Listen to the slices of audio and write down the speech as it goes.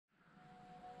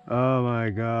Oh my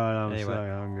god, I'm Anyway.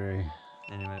 so hungry.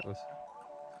 Anyway, it was.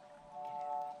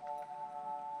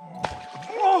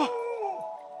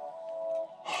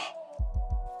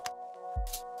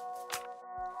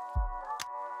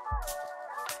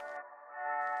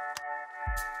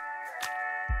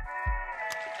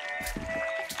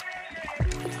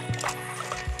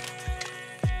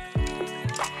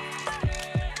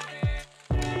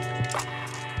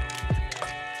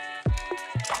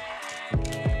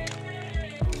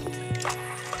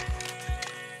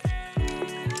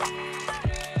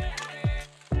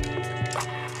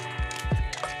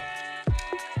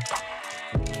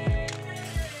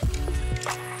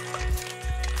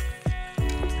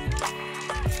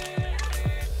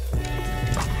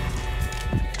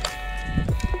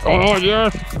 Oh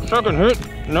yes, second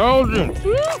hit, nailed it.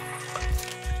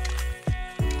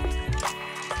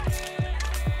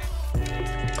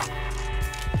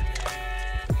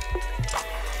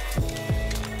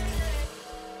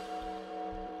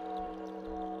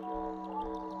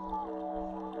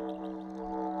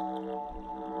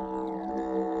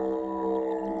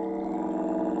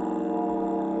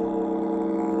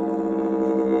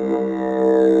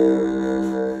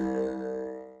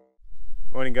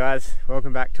 Morning guys,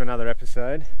 welcome back to another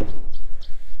episode.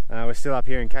 We're still up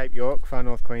here in Cape York, far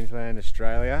north Queensland,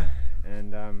 Australia,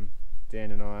 and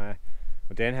Dan and I,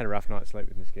 well, Dan had a rough night's sleep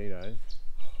with mosquitoes.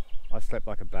 I slept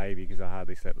like a baby because I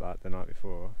hardly slept like the night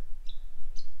before.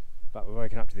 But we're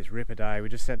woken up to this ripper day. We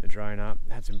just sent the drone up,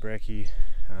 had some brekkie.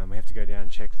 We have to go down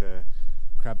and check the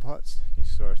crab pots. You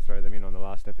saw us throw them in on the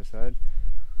last episode.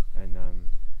 And then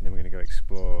we're going to go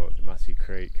explore the Mussy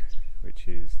Creek, which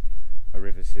is a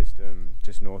river system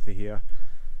just north of here,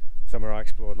 somewhere I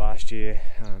explored last year,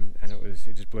 and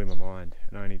it just blew my mind,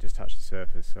 and I only just touched the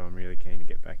surface, so I'm really keen to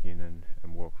get back in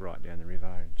and walk right down the river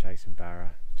and chase some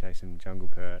barra, chase some jungle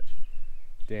perch.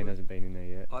 Dan hasn't been in there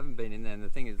yet. I haven't been in there, and the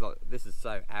thing is, like, this is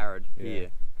so arid here,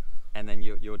 and then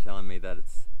you're telling me that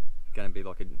it's going to be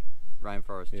like a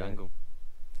rainforest jungle.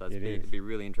 So it'd be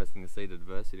really interesting to see the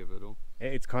diversity of it all.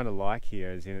 It's kind of like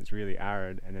here, as in it's really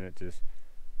arid, and then it just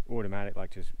automatic,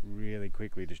 like just really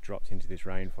quickly just drops into this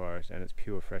rainforest, and it's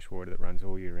pure fresh water that runs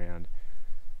all year round,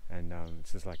 and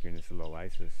it's just like you're in this little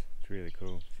oasis. It's really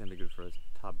cool. It's gonna be good for a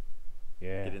tub.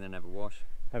 Yeah. Get in there and have a wash.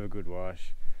 Have a good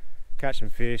wash. Catch some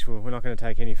fish. Well, we're not going to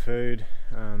take any food,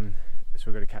 so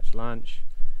we've got to catch lunch.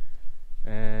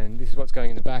 And this is what's going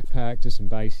in the backpack, just some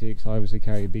basics. I obviously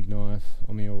carry a big knife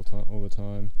on me all the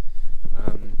time.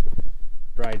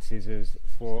 Braid, scissors,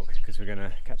 fork, because we're going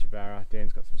to catch a barra.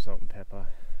 Dan's got some salt and pepper.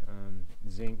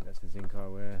 Zinc, that's the zinc I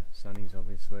wear. Sunnies,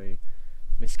 obviously.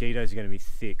 Mosquitoes are going to be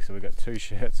thick, so we've got 2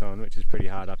 shirts on, which is pretty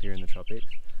hard up here in the tropics.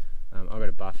 I've got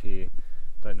a buff here.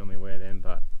 Don't normally wear them,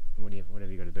 but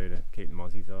whatever you got to do to keep the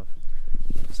mozzies off.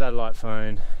 Satellite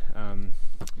phone,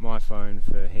 my phone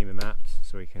for HEMA maps,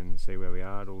 so we can see where we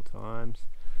are at all times.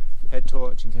 Head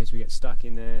torch in case we get stuck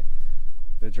in there.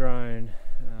 The drone,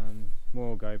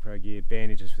 more GoPro gear,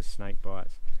 bandages for snake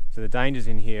bites. So the dangers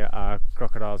in here are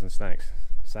crocodiles and snakes,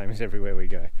 same as everywhere we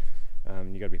go.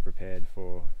 You got to be prepared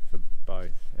for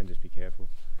both, and just be careful.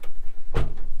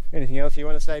 Anything else you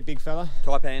want to say, big fella?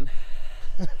 Taipan.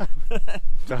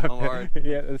 I'm worried.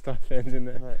 Yeah, there's taipans in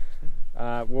there.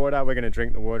 Right. Water, we're going to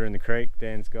drink the water in the creek.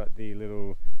 Dan's got the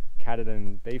little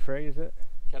Catadon Be-Free, is it?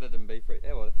 Catadon Be-Free,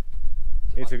 yeah, well,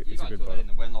 it's a good bottle. that in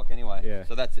the Wenlock anyway, yeah.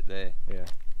 So that's it there. Yeah.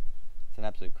 It's an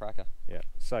absolute cracker. Yeah,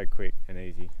 so quick and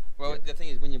easy. Well, the thing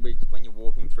is, when you're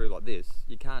walking through like this,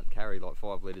 you can't carry like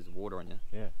 5 litres of water on you.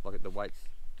 Yeah. Like the weight's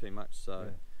too much. So,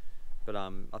 yeah. But I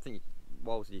think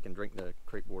whilst you can drink the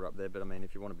creek water up there, but I mean,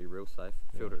 if you want to be real safe,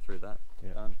 filter it through that.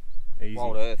 Yeah. Done. Easy.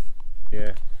 Wild Earth.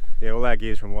 Yeah. Yeah, all our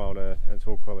gear's from Wild Earth, and it's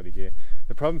all quality gear.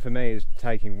 The problem for me is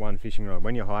taking one fishing rod.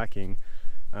 When you're hiking,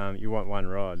 you want one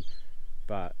rod,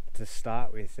 but to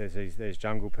start with, there's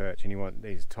jungle perch, and you want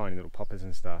these tiny little poppers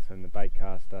and stuff, and the bait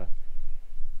caster.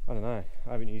 I don't know,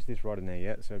 I haven't used this rod in there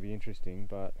yet, so it'll be interesting,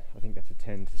 but I think that's a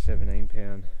 10 to 17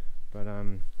 pound. But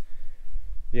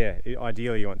yeah,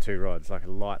 ideally you want 2 rods, like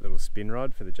a light little spin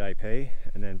rod for the JP,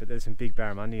 but there's some big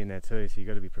barramundi in there too, so you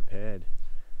got to be prepared,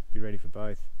 be ready for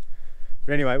both.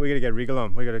 But anyway, we got to get wriggle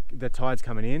on. The tide's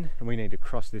coming in, and we need to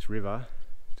cross this river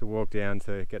to walk down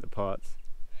to get the pots.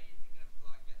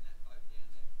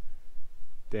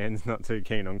 Dan's not too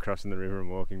keen on crossing the river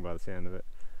and walking by the sound of it.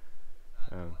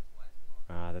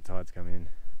 The tide's come in.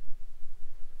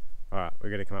 Alright, we're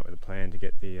going to come up with a plan to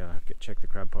check the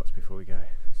crab pots before we go.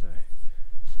 So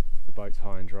the boat's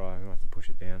high and dry, we might have to push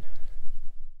it down.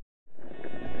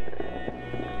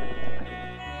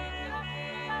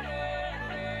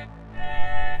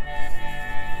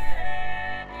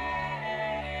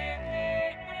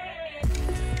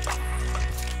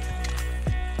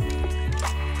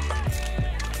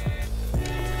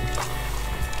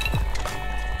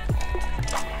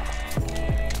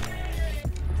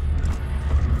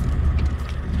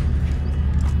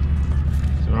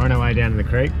 way down to the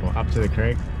creek, or up to the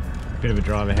creek. Bit of a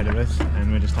drive ahead of us, and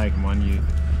we're just taking one ute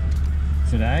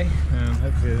today.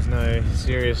 Hopefully there's no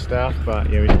serious stuff, but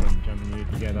yeah, we just want to jump in the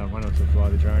ute together. One of us will fly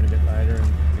the drone a bit later,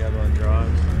 and the other one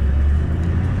drives.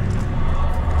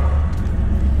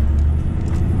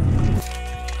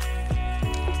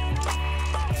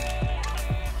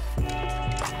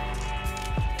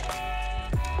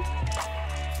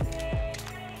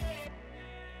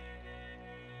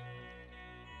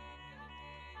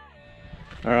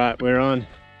 Alright, we're on.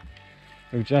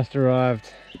 We've just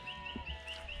arrived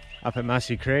up at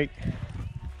Mussy Creek.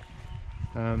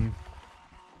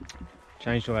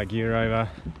 Changed all our gear over.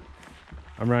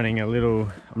 I'm running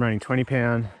 20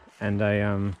 pound and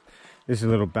this is a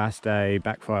little Bass Day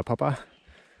backfire popper.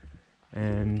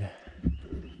 And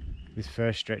this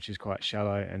first stretch is quite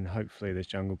shallow, and hopefully there's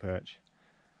jungle perch.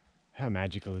 How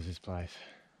magical is this place?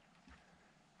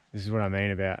 This is what I mean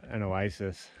about an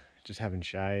oasis, just having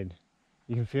shade.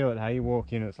 You can feel it, hey? You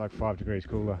walk in, it's like 5 degrees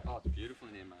cooler. Oh, it's beautiful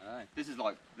in here, mate. This is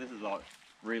like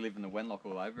reliving the Wenlock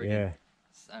all over again.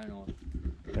 So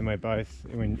nice. And we're both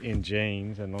in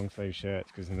jeans and long sleeve shirts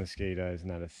because the mosquitoes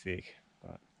and that are thick.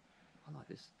 But I like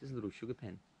this. This is a little sugar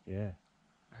pen. Yeah.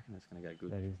 I reckon that's gonna go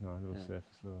good. That is nice, little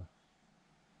surface lure.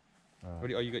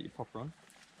 Right. Oh, you got your popper on?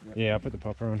 Yep. Yeah, I put the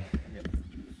popper on. Yep.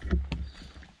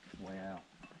 Wow.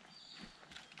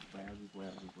 Wowzers.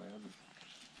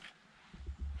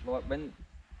 Like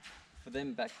for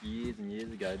them back years and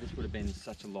years ago, this would have been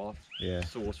such a life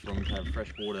source for them to have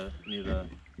fresh water near the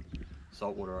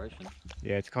saltwater ocean.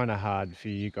 Yeah, it's kind of hard for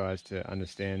you guys to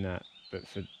understand that, but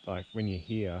for like when you're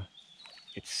here,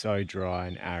 it's so dry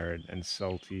and arid and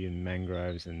salty and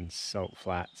mangroves and salt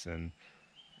flats, and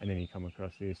then you come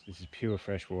across this. This is pure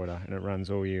fresh water and it runs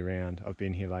all year round. I've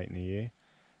been here late in the year.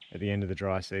 At the end of the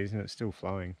dry season, it's still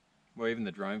flowing. Well, even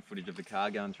the drone footage of the car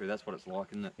going through, that's what it's like,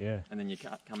 isn't it? Yeah. And then you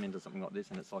can't come into something like this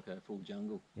and it's like a full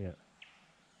jungle. Yeah.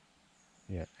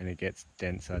 Yeah, and it gets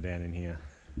denser down in here.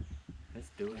 Let's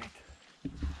do it.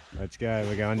 Let's go,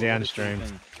 we're going downstream.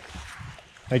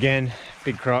 Again,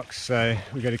 big crocs, so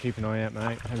we've got to keep an eye out,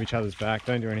 mate. Have each other's back,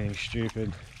 don't do anything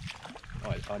stupid.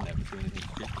 I never do anything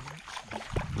stupid.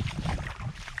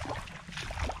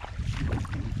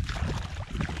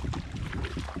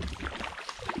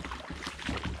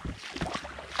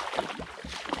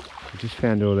 Just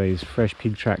found all these fresh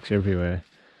pig tracks everywhere.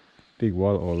 Big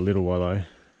wallow, or little wallow.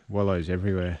 Wallows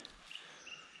everywhere.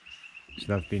 So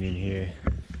they've been in here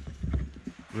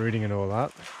rooting it all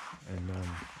up and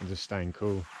just staying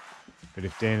cool. But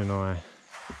if Dan and I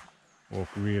walk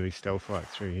really stealth-like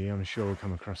through here, I'm sure we'll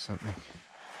come across something.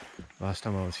 Last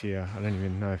time I was here, I don't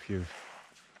even know if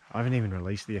I haven't even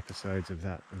released the episodes of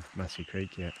Mussy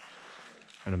Creek yet.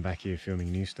 And I'm back here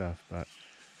filming new stuff, but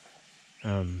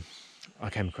I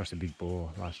came across a big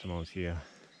boar last time I was here,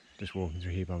 just walking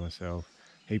through here by myself.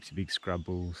 Heaps of big scrub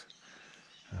bulls,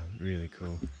 really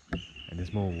cool. And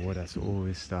there's more water, so all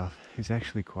this stuff is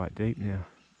actually quite deep now.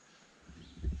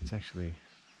 It's actually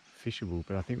fishable,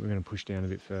 but I think we're going to push down a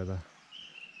bit further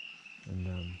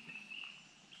and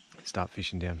start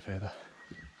fishing down further.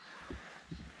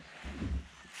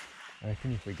 I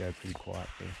reckon if we go pretty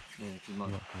quietly, you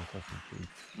might not come across some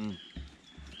pigs.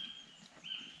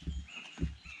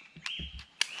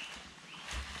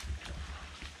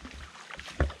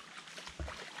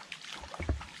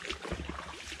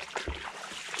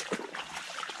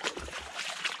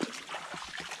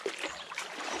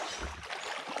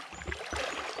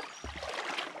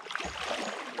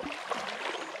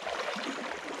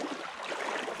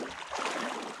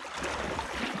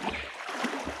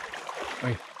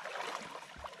 Oi.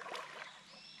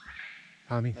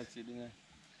 Palmy. That's it, isn't it?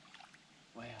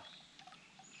 Wow.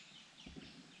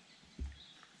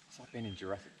 It's like being in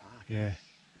Jurassic Park. Yeah.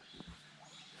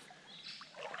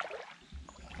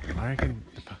 I reckon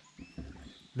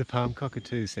the palm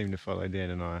cockatoos seem to follow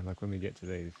Dan and I. Like when we get to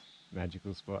these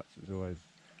magical spots, there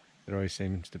always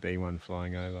seems to be one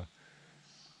flying over.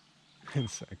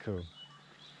 It's so cool.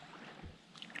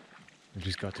 We've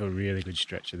just got to a really good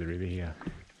stretch of the river here.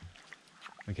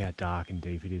 Look how dark and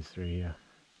deep it is through here.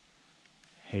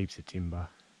 Heaps of timber.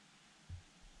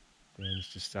 Dan's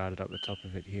just started up the top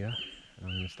of it here. And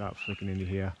I'm going to start flicking into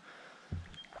here.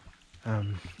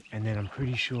 And then I'm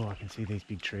pretty sure I can see these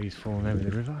big trees falling over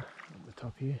the river at the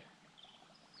top here.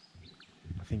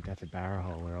 I think that's a barra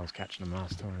hole where I was catching them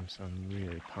last time, so I'm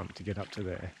really pumped to get up to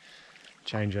there.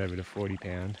 Change over to 40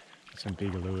 pound, put some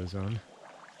bigger lures on.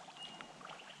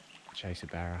 Chase a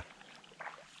barra.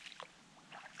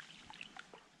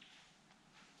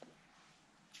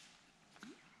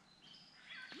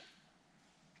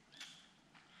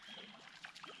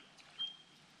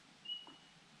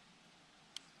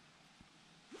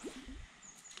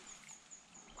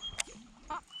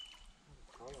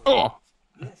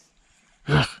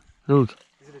 Little,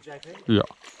 Is it a JP? yeah,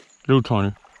 little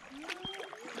tiny.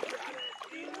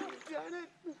 You've done it!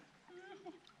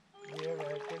 Yeah,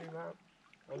 mate, get him up.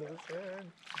 Under the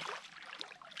sand.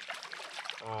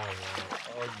 Oh, mate.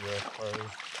 Oh, yes, bro.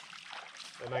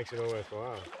 That makes it all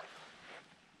worthwhile.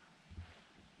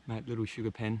 Mate, little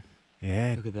sugar pen.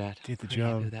 Yeah, Look at that. did the Pretty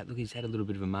happy job. with that. Look, he's had a little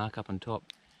bit of a mark up on top.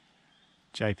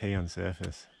 JP on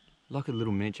surface. Like a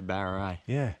little miniature barra, eh?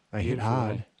 Yeah, they hit Beautiful,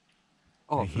 hard. eh?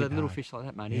 Oh, They for hit that little hard. fish like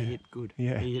that, mate, Yeah. he hit good.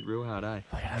 Yeah. He hit real hard, eh?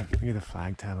 Look at them. Look at the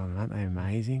flagtail on them. Aren't they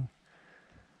amazing?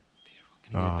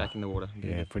 Can he get back in the water?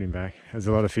 Yeah, put him back. There's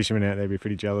a lot of fishermen out there be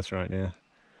pretty jealous right now.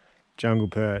 Jungle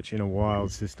perch in a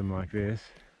wild system like this.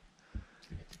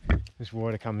 This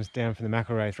water comes down from the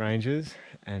Macklewraith Ranges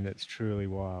and it's truly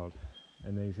wild.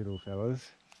 And these little fellas,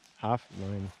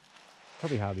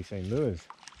 probably hardly seen lures.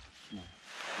 No.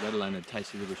 Let alone a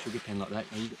tasty little sugar pen like that.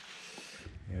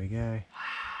 There we go.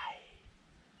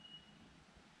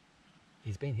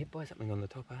 He's been hit by something on the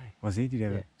top, eh? Was he? Did he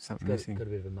have something He's missing? got a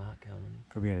bit of a mark going on him.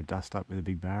 Probably had a dust up with a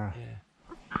big barra.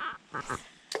 Yeah.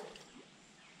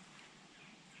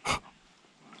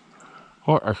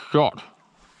 What a shot.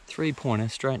 3-pointer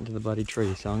straight into the bloody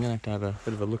tree, so I'm going to have a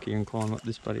bit of a look here and climb up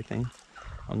this bloody thing.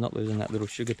 I'm not losing that little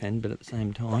sugar pen, but at the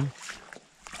same time,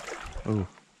 oh,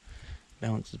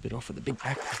 balance is a bit off with the big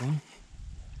backpack on.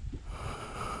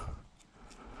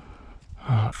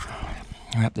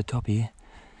 We're up the top here.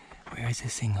 Where is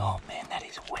this thing? Oh man, that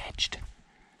is wedged.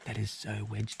 That is so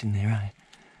wedged in there,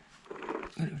 eh?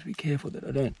 I have to be careful that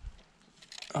I don't.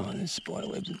 Oh, there's spider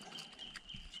webs.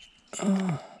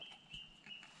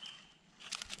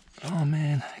 Oh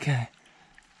man, okay.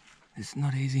 It's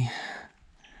not easy.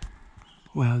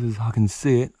 Wow, I can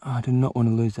see it. Oh, I do not want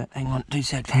to lose that. Hang on, 2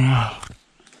 seconds.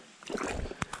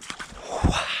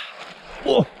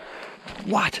 Oh,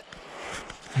 what?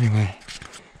 Anyway,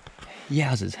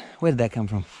 yowzers. Where did that come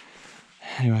from?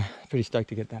 Anyway, pretty stoked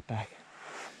to get that back.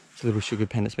 It's a little sugar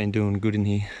pen that's been doing good in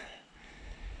here.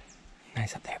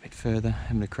 Nice up there a bit further,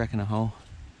 having a crack in a hole.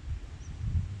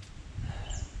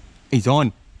 He's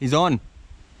on. He's on.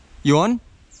 You on?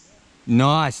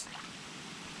 Nice.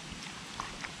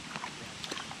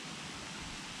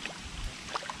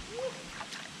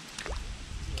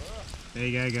 There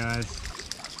you go, guys.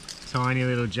 Tiny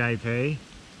little JP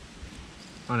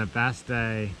on a bass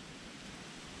day.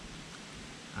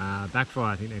 Backfire,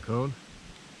 I think they're called.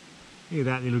 Look at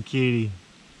that little cutie.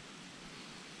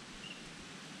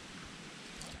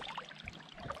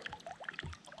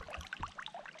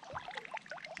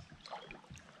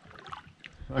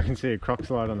 I can see a croc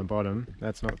slide on the bottom.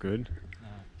 That's not good. No.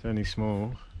 It's only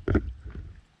small.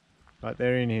 But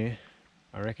they're in here.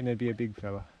 I reckon there'd be a big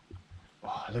fella.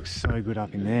 Oh, it looks so good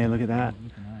up in there. Look at that.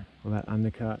 All that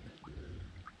undercut.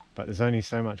 But there's only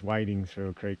so much wading through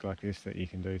a creek like this that you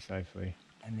can do safely.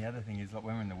 And the other thing is, like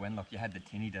when we're in the Wenlock, you had the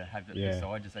tinny to have it Yeah.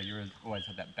 beside you, so you always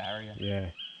had that barrier. Yeah.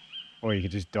 Or you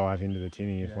could just dive into the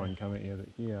tinny if one come at you. But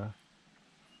here,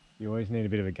 you always need a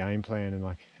bit of a game plan and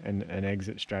like an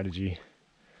exit strategy.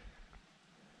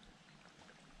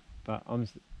 But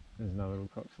there's another little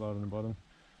croc slide on the bottom.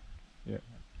 Yeah,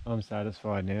 I'm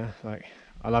satisfied now. Like,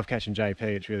 I love catching JP,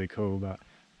 it's really cool, but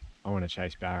I want to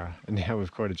chase barra. And now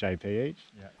we've caught a JP each.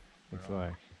 Yeah. It's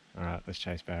like, all right, let's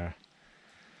chase barra.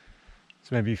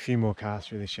 So maybe a few more casts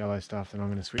through this shallow stuff, then I'm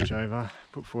going to switch over,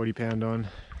 put 40 pound on,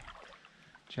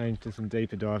 change to some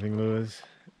deeper diving lures,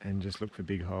 and just look for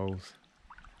big holes.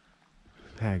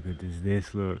 How good does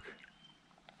this look?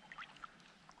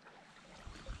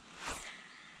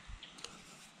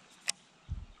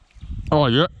 Oh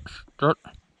yeah, that.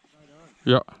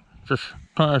 Yeah, just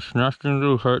kind of snatched in a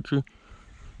little hurty.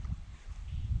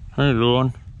 Hey, little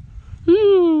one.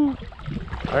 Woo!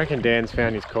 I reckon Dan's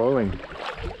found his calling.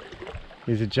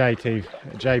 He's a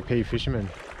JP fisherman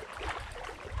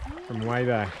from way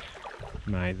back.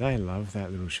 Mate, they love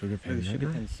that little sugar pen. The sugar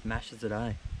pen smashes it,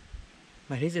 eh?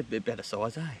 Mate, he's a bit better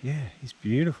size, eh? Yeah, he's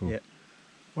beautiful. Yeah.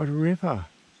 What a ripper.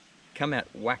 Come out,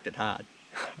 whacked it hard.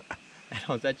 And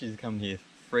I was actually just coming here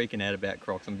freaking out about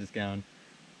crocs. I'm just going,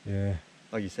 Yeah.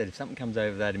 like you said, if something comes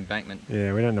over that embankment.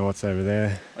 Yeah, we don't know what's over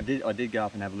there. I did go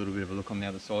up and have a little bit of a look on the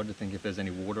other side to think if there's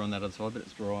any water on that other side, but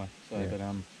it's dry. So, Yeah.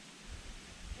 but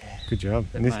Good job.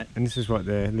 But And this is what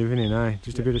they're living in, eh?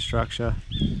 Just a bit of structure.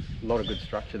 a lot of good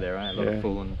structure there, eh? A lot of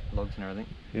fallen logs and everything.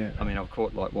 Yeah. I mean, I've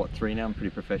caught like what, 3 now. I'm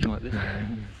pretty professional at this.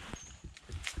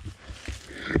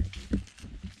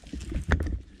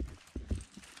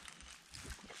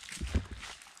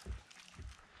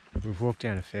 We've walked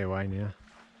down a fair way now.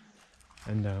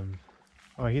 And,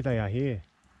 oh, here they are here.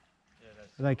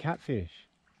 Are they catfish?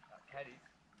 Caddies.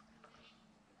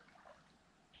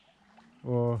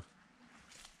 Or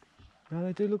No,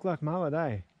 they do look like mullet, eh?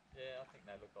 Yeah, I think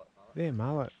they look like mullet. They're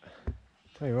mullet.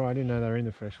 Tell you what, I didn't know they were in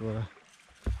the freshwater.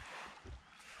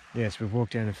 Yes, we've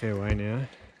walked down a fair way now.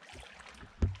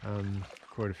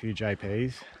 Caught a few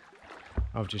JPs.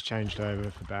 I've just changed over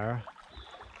for Barra.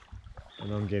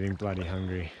 And I'm getting bloody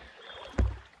hungry.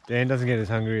 Dan doesn't get as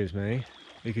hungry as me.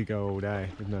 He could go all day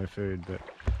with no food, but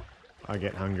I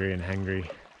get hungry and hangry.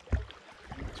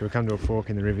 So we've come to a fork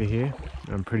in the river here.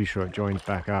 And I'm pretty sure it joins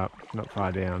back up, not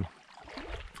far down.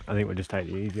 I think we'll just take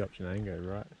the easy option and go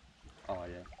right. Oh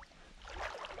yeah.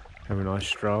 Have a nice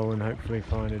stroll and hopefully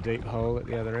find a deep hole at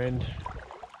the other end.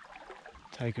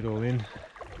 Take it all in.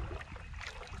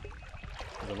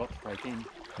 There's a lot to take in.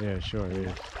 Yeah, sure it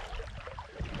is.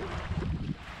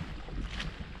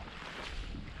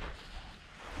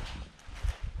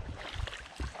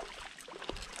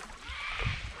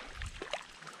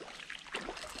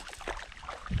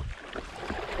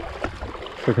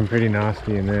 It's looking pretty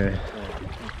nasty in there.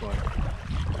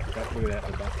 Look at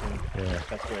that, the back end. Yeah.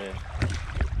 That's where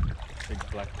big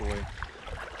black boy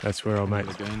That's where old mate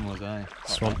lagoon was, eh?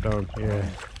 Swamp Dog, yeah.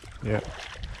 Yeah.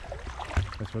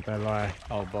 That's what they lie.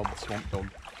 Oh, Bob, swamp dog.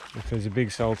 If there's a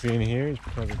big salty in here, he's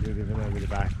probably living over the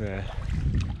back there.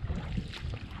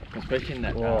 Especially in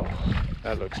that Whoa,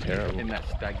 that looks terrible. in that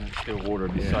stagnant still water,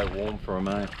 it'd be so warm for a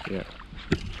mate. Yeah.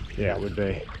 Yeah, it would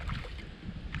be.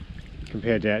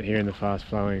 Compared to out here in the fast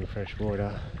flowing fresh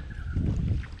water,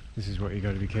 this is what you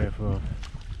got to be careful of.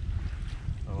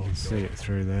 You can see it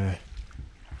through there.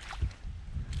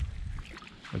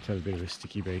 Let's have a bit of a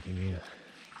sticky beak in here.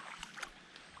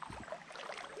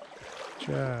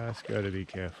 Just got to be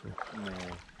careful. No.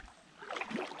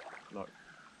 Like,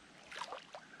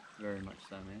 very much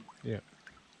so, man. Yeah.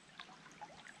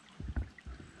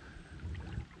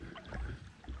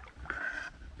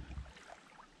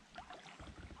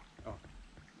 Oh.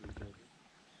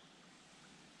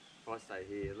 If I stay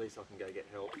here, at least I can go get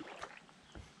help.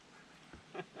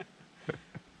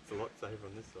 It's a lot safer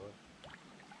on this side.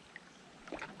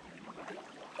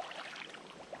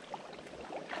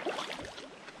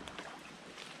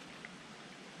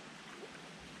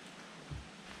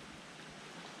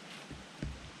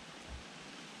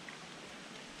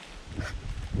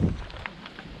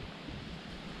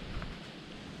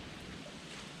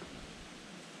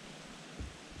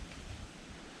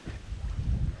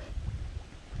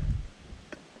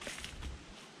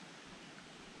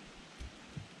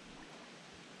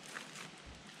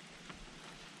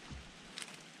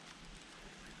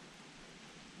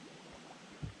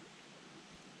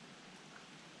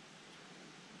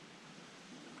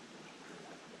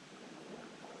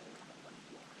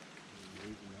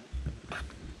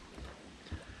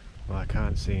 Well, I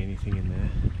can't see anything in there,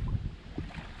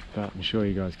 but I'm sure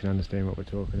you guys can understand what we're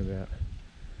talking about.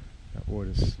 That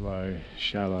water's slow,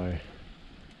 shallow,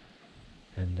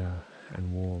 and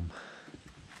warm.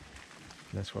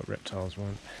 And that's what reptiles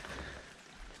want.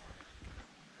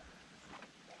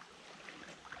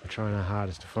 I'm trying our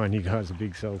hardest to find you guys a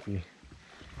big salty.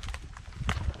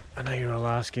 I know you're all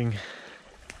asking,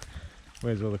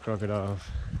 where's all the crocodiles?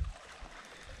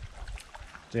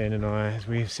 Dan and I, as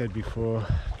we've said before,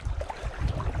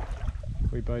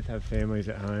 we both have families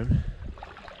at home.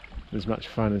 As much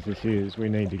fun as this is, we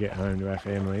need to get home to our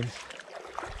families.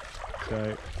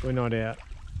 So we're not out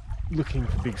looking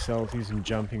for big salties and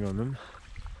jumping on them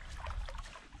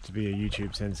to be a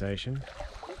YouTube sensation.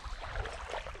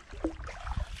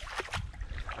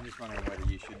 I'm just wondering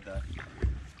whether you should though.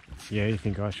 Yeah, you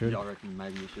think I should? Yeah, I reckon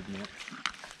maybe you should now.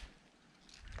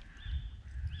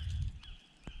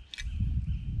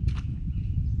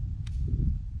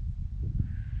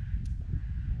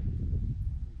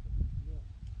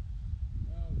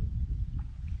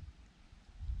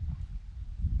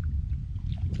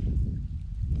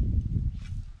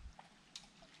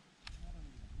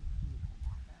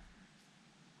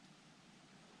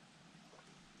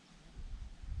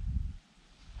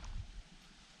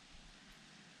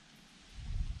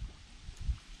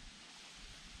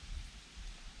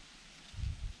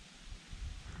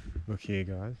 Look here,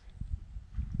 guys.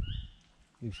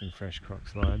 Here's some fresh croc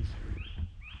slides.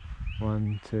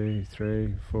 1, 2,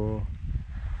 3, 4,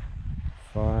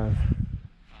 5.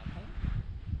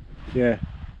 Yeah.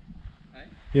 Hey?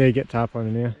 Yeah, you get tarpon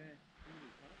in here.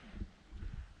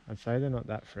 I'd say they're not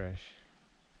that fresh.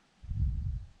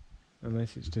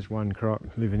 Unless it's just one croc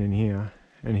living in here,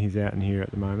 and he's out in here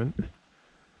at the moment.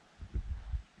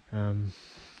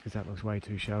 Because that looks way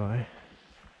too shallow.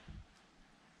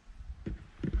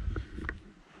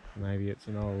 Maybe it's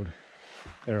an old,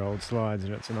 they're old slides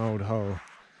and it's an old hole.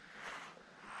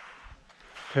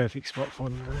 Perfect spot for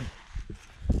them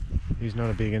though. He's not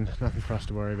a big one, nothing for us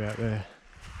to worry about there.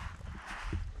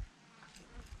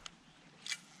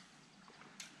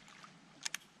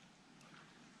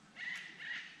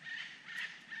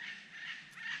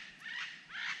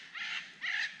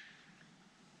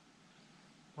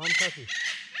 touchy.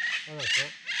 Oh, no, it's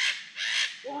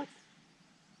not. What?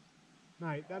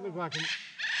 Mate, that looked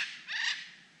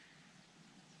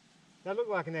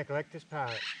like an Eclectus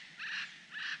parrot.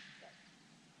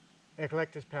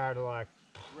 Eclectus parrot are like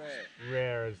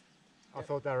rare as... I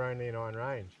thought they were only in Iron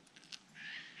Range.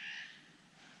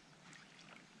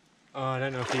 Oh, I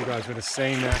don't know if you guys would have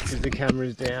seen that because the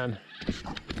camera's down.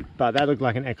 But that looked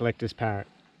like an Eclectus parrot,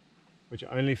 which I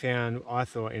only found, I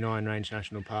thought, in Iron Range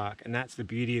National Park. And that's the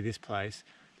beauty of this place.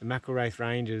 The McElwraith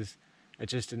Ranges are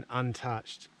just an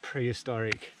untouched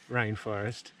prehistoric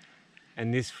rainforest.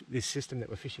 And this system that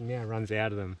we're fishing now runs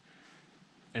out of them.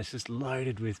 And it's just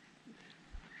loaded with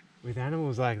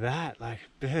animals like that, like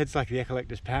birds like the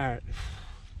Eclectus parrot.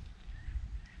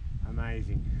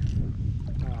 Amazing.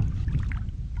 Oh.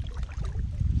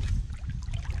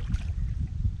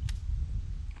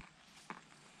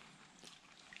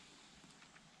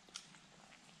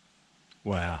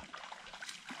 Wow.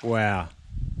 Wow.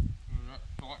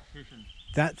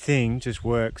 That thing just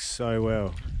works so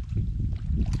well.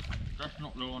 That's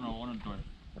not the one I wanted though.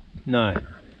 No.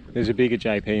 There's a bigger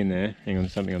JP in there. Hang on,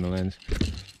 something on the lens.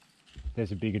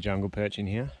 There's a bigger jungle perch in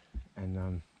here,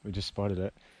 and we just spotted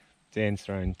it. Dan's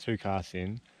thrown 2 casts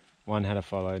in. One had a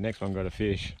follow, next one got a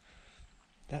fish.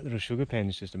 That little sugar pen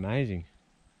is just amazing.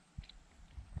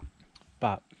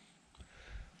 But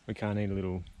we can't eat a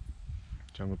little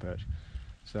jungle perch.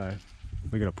 So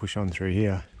we got to push on through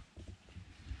here.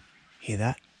 Hear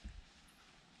that?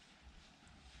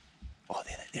 Oh,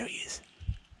 there he is.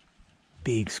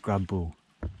 Big scrub bull.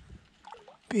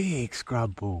 Big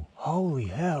scrub bull. Holy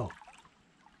hell.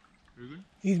 Really?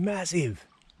 He's massive.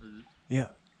 Really? Yeah.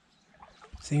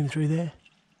 See him through there?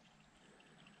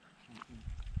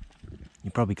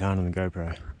 You probably can't on the GoPro.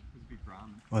 There's a big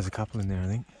ram. Oh, there's a couple in there, I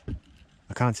think.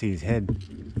 I can't see his head.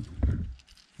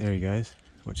 There he goes.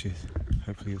 Watch this.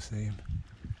 Hopefully you'll see him.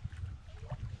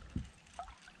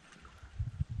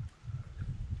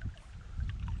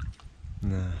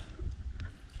 No.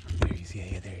 There he is.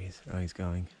 Yeah, there he is. Oh, he's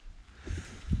going.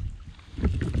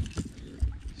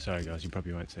 Sorry guys, you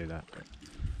probably won't see that. But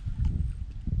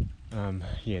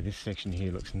yeah, this section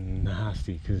here looks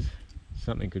nasty because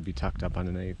something could be tucked up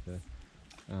underneath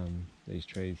these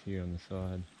trees here on the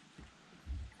side.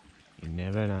 You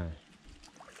never know.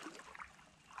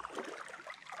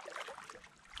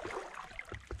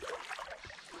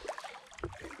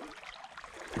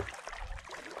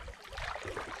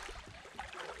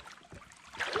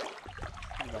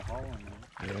 There's a hole in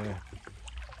there. Yeah.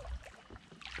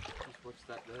 Just watch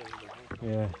that there. There's a hole.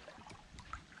 Yeah.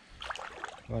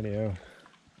 Bloody hell.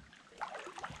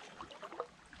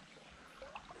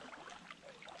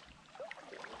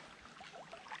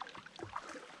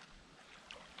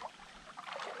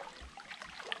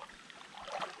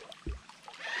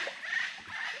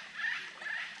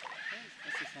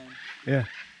 That's the same. Yeah.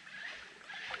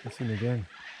 That's him again.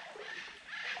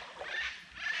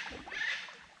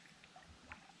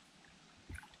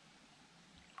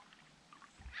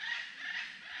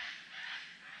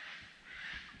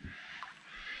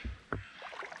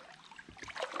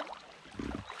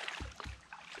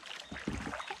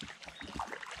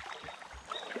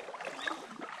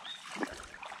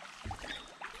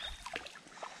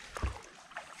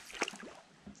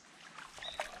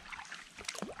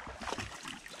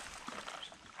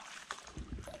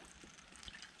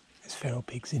 Feral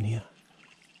pigs in here.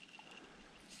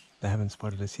 They haven't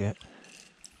spotted us yet.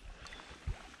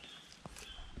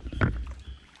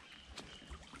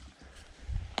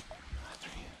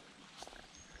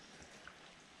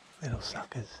 Little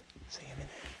suckers. See them in there?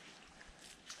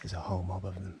 There's a whole mob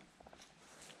of them.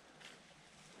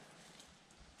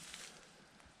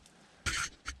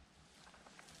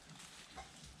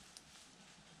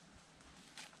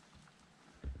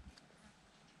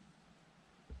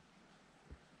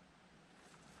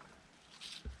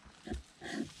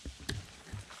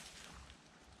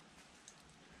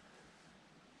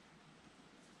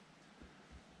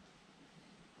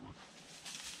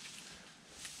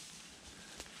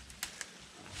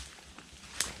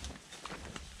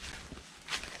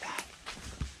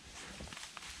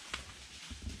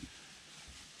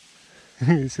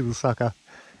 This little sucker.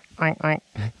 Oink, oink.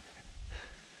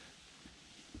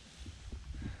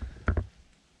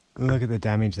 Look at the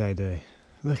damage they do.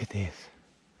 Look at this.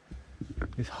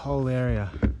 This whole area,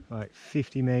 like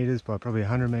 50 metres by probably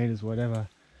 100 metres, whatever,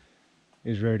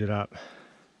 is rooted up.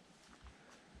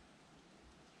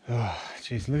 Oh,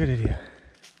 jeez, look at it here.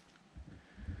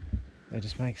 They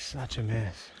just make such a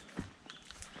mess.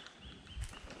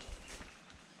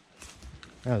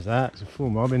 How's that? It's a full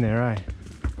mob in there, eh?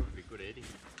 Probably good eating.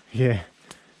 Yeah,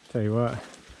 tell you what.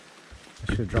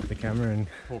 I should drop the camera and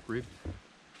Pork ribs.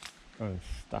 kind of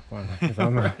stuck one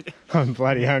because I'm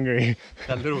bloody hungry.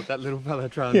 That little fella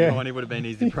trying Yeah. tiny would have been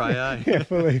easy prey, eh? Yeah,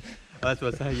 fully. That's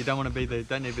what I say. You don't want to be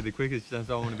don't need to be the quickest. You just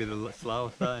don't want to be the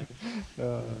slowest, eh?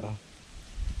 What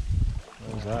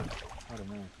was that? I don't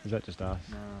know. Is that just us?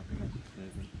 No, I think that's just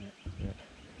movement.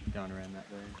 Yeah. Going around that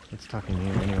way. Let's tuck in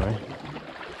here anyway.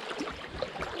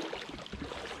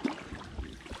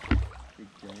 Big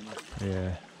journey.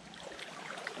 Yeah.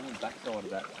 On the back side of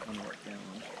that, on the right down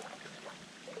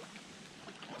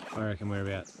one. I reckon we're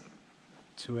about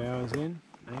 2 hours in,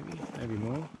 maybe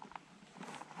more.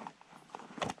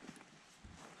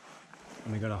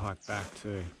 And we got to hike back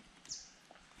too.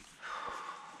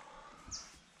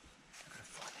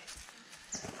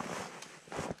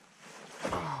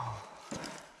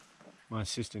 My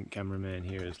assistant cameraman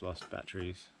here has lost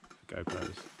batteries for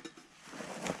GoPros,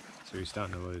 so he's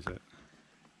starting to lose it.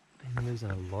 Been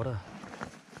losing a lot of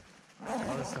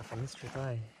stuff on this trip,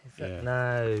 eh? Is that, Yeah.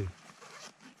 No.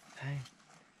 Hey,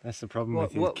 That's the problem What-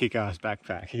 with his what- kick-ass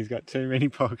backpack. He's got too many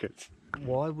pockets.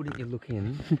 why wouldn't you look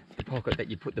in the pocket that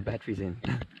you put the batteries in?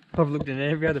 I've looked in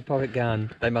every other pocket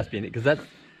going, they must be in it, because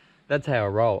that's how I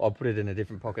roll. I'll put it in a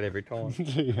different pocket every time.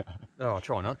 Yeah. Oh, I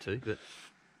try not to, but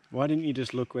Why didn't you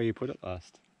just look where you put it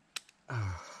last?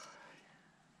 I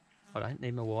don't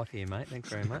need my wife here, mate. Thanks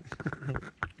very much.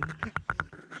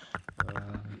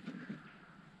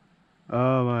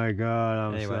 Oh my god,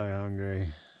 I'm Anyway. so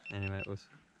hungry. Anyway, we'll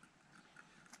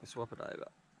swap it over.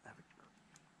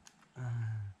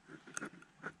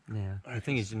 Now, the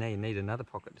thing is, you need another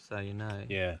pocket so you know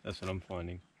Yeah, that's what I'm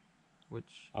finding.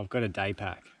 which. I've got a day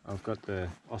pack. I've got the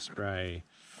Osprey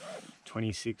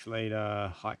 26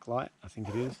 litre hike light, I think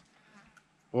it is.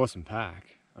 Awesome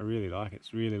pack. I really like it.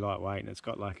 It's really lightweight and it's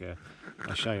got like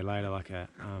I'll show you later, like a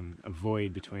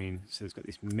void between, so it's got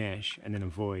this mesh and then a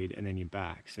void and then your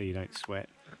back so you don't sweat.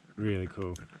 Really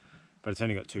cool. But it's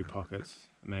only got 2 pockets,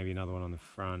 maybe another one on the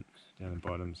front, down the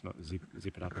bottom. It's not zip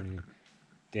it up or anything.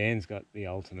 Dan's got the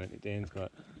ultimate. Dan's got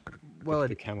Well,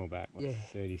 the Camelback, what, yeah.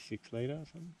 36 litre or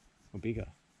something? Or bigger?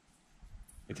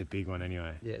 It's a big one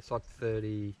anyway. Yeah, it's like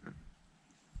 38,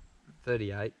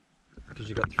 because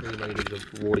you've got 3 litres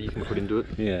of water you can put into it.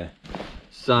 Yeah.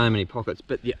 So many pockets,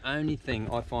 but the only thing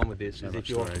I find with this So is much if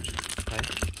you're storage.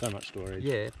 okay, So much storage.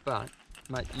 yeah, but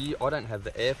mate, I don't have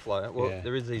the airflow. Well, Yeah.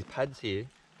 there is these pads here,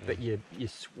 but Yeah. you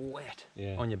sweat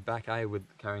Yeah. on your back, with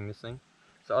carrying this thing.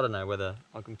 So I don't know whether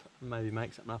I can maybe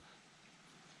make something up.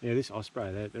 Yeah, this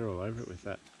Osprey, they're all over it with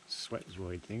that sweat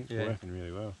void thing. It's Yeah. working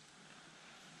really well.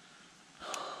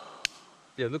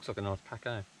 Yeah, it looks like a nice pack,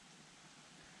 eh?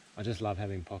 I just love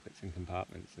having pockets and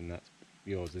compartments, and that's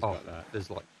yours has Oh, got that. there's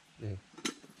like, yeah,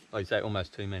 like you say,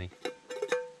 almost too many.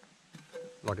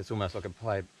 Like it's almost like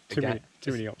Too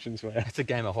many options for you. It's a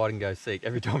game of hide and go seek.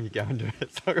 Every time you go into it,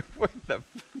 it's like,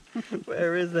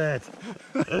 where is that?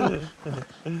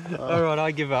 All right,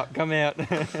 I give up. Come out.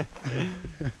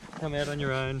 Come out on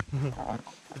your own.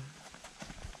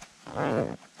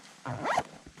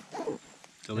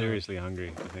 Deliriously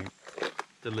hungry, I think.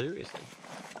 Deliriously.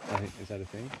 Is that a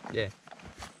thing? Yeah.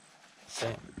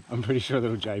 Damn. I'm pretty sure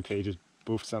little JP just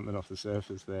boofed something off the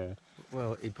surface there.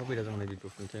 Well, he probably doesn't want to be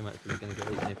buffing too much because he's going to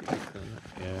go eating if he keeps doing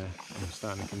that. Yeah, I'm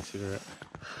starting to consider it.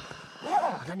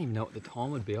 I don't even know what the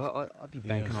time would be. I'd be Yeah,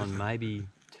 banking it's on just- maybe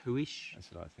 2-ish.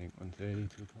 That's what I think, 1:30,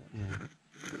 2 o'clock. Yeah.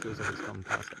 It feels like it's gone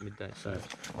past that midday. So,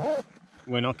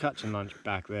 we're not catching lunch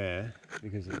back there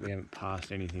because we haven't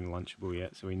passed anything lunchable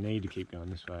yet, so we need to keep going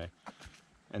this way.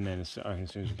 And then I reckon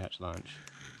as soon as we catch lunch,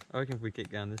 I reckon if we keep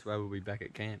going this way, we'll be back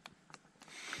at camp.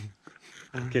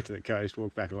 get to the coast,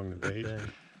 walk back along the beach. Yeah.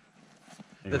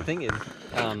 Anyway. The thing is,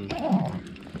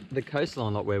 the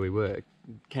coastline, like where we were,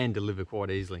 can deliver quite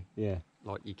easily. Yeah,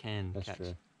 Like you can that's catch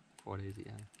true. quite easy.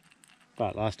 Yeah.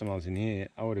 But last time I was in here,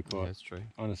 I would have Yeah, caught, that's true.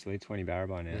 honestly, 20 barra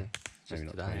by now. Yeah. Just Maybe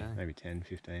not today, 20, eh? maybe 10,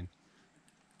 15.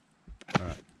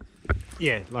 Alright.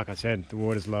 Yeah, like I said, the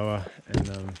water's lower and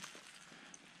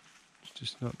it's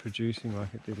just not producing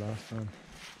like it did last time.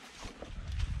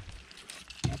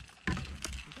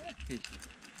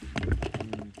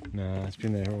 No, it's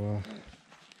been there a while.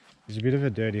 There's a bit of a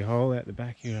dirty hole out the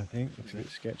back here, I think. Looks a bit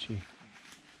sketchy.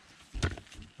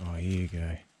 Oh, here you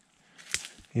go.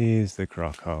 Here's the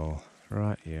croc hole,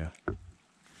 right here.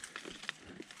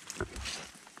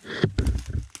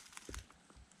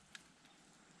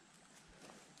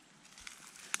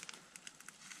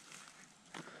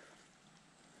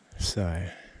 So,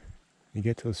 you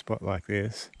get to a spot like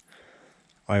this,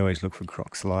 I always look for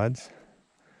croc slides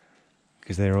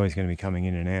because they're always going to be coming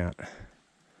in and out.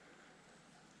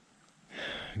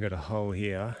 I've got a hole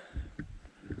here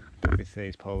with With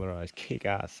these polarised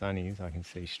kick-ass sunnies, I can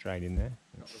see straight in there.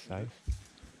 It's safe.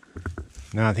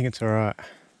 No, I think it's alright.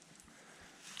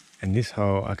 And this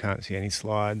hole, I can't see any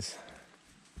slides.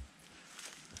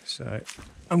 So,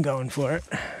 I'm going for it.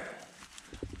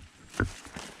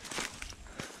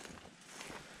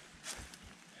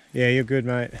 Yeah, you're good,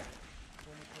 mate.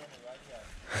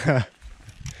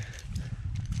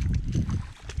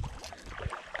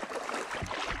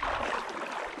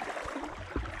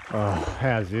 Oh,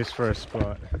 how's this for a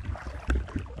spot?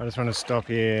 I just want to stop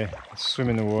here, swim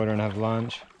in the water and have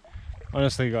lunch.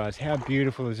 Honestly guys, how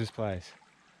beautiful is this place?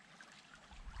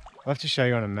 I'll have to show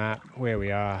you on a map where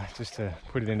we are, just to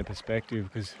put it into perspective,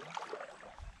 because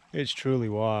it's truly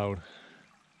wild.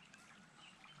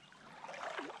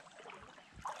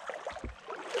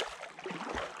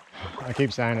 I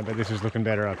keep saying it, but this is looking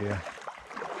better up here.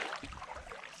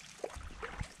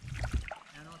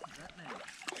 How nice is that, man?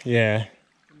 Yeah.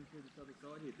 Coming through this other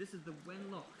side here. This is the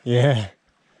Wenlock. Yeah.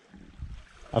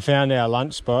 I found our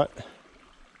lunch spot.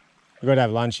 We've got to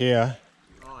have lunch here.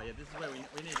 Oh yeah, this is where we need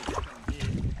to get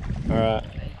something here. Alright.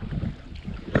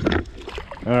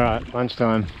 Alright,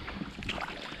 lunchtime.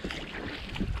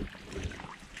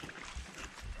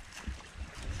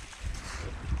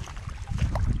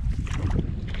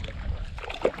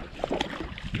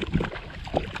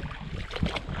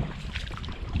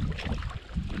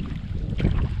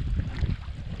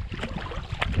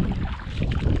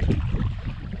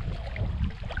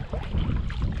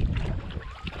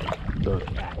 Look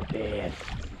at this.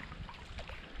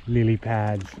 Lily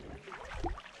pads.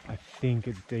 I think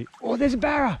it's deep. Oh, there's a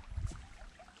barra!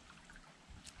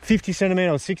 50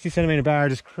 centimetre or 60 centimetre barra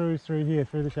just cruised through here,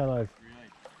 through the shallows.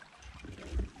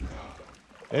 Really?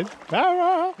 There's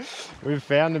barra! We've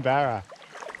found the barra.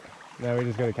 Now we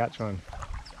just got to catch one.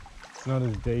 It's not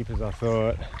as deep as I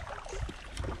thought.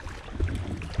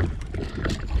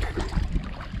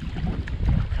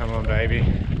 Come on, baby.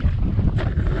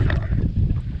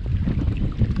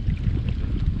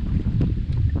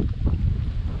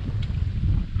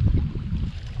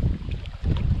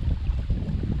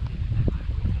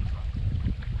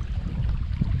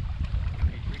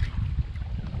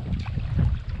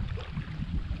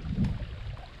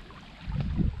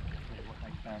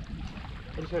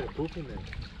 I just heard a book in there.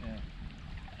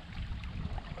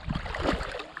 Yeah.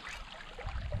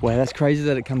 Wow, that's crazy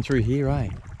that it come through here, eh?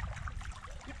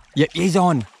 Yep, he's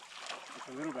on. It's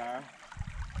a little barra.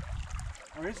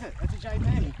 Or is it? That's a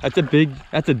JP.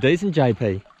 That's a decent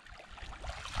JP.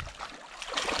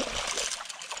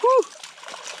 Woo!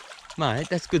 Mate,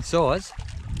 that's good size.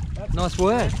 That's Nice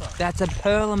work. ripper. That's a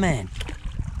perler, man.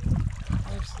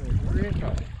 Absolute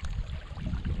ripper.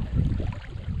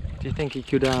 Do you think he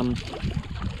could, Don't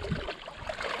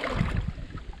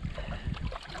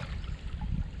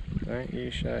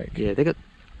you shake. yeah, they got a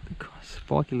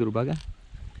spiky little bugger.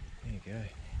 There you go.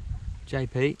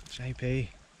 JP. JP.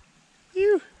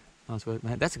 You. Nice work,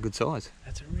 mate. That's a good size.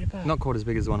 That's a ripper. Not quite as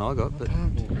big as the one I got, but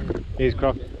Here's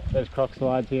there's croc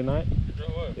slides here, mate.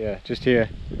 Yeah, just here.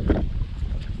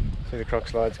 See the croc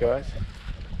slides, guys?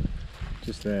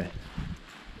 Just there.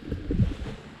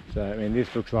 So, I mean,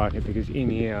 this looks like it because in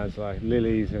here it's like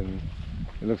lilies and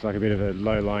it looks like a bit of a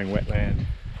low-lying wetland.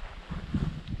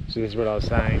 So this is what I was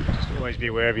saying, just always be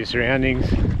aware of your surroundings.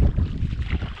 Then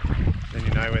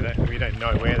you know where we don't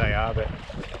know where they are, but it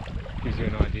gives you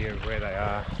an idea of where they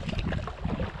are.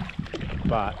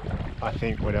 But I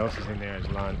think what else is in there is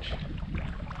lunch.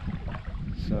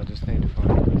 So I just need to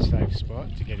find a good safe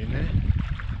spot to get in there.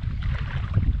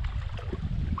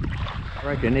 I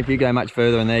reckon if you go much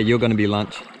further in there, you're going to be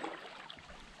lunch.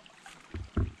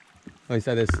 Like you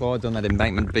say, there's slides on that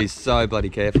embankment. Be so bloody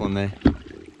careful in there.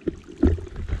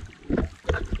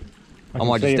 I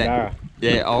might just stand.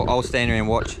 Yeah, I'll stand here and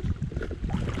watch.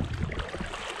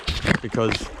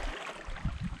 Because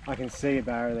I can see a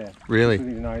barra there. Really? With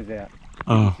his nose out.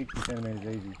 Oh. 60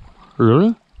 centimetres easy.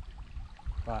 Really?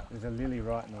 But there's a lily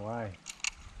right in the way.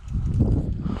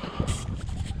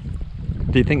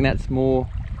 Do you think that's more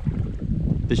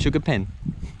the sugar pen?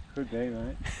 Could be,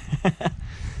 mate.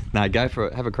 No, go for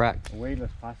it. Have a crack. A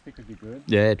weedless plastic would be good.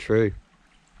 Yeah, true.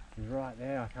 He's right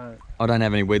there. I can't. I don't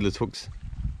have any weedless hooks.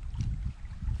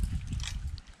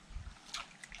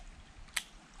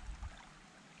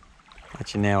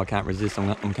 Actually, now I can't resist.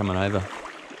 I'm coming over.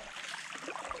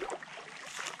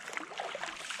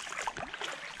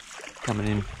 Coming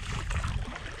in.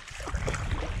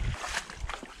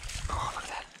 Oh, look at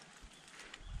that.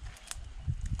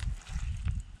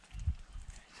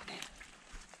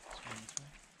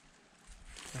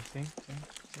 See?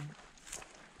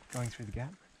 Going through the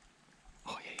gap.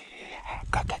 Oh, yeah.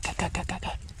 Go. Go.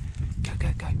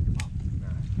 No,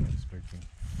 it's not a spook.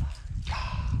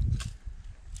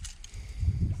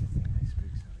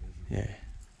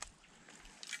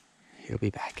 be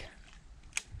back.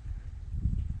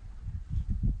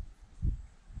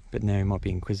 But now he might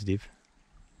be inquisitive.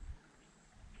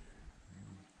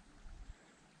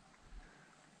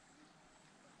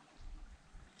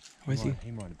 Where's he?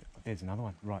 He might have been. There's another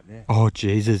one right there. Oh,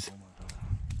 Jesus. Oh my God.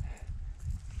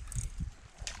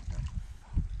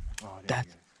 Oh, there he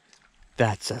goes.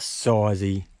 That's a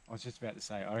sizey. I was just about to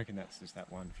say, I reckon that's just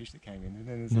that one fish that came in, and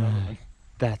then there's another one.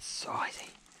 That's sizey.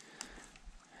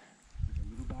 There's a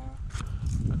little bar.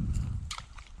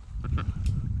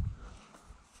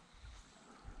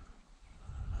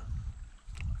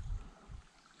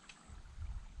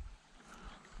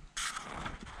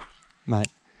 Mate,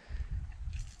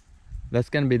 that's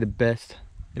going to be the best.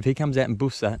 If he comes out and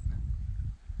buffs that.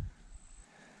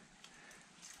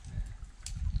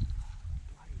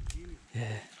 Yeah.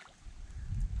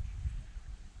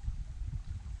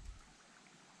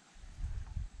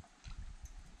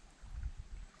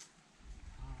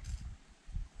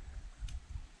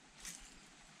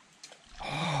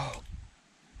 Oh.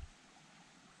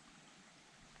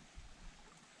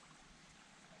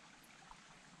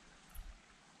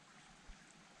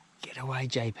 Get away,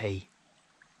 JP.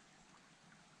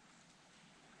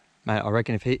 Mate, I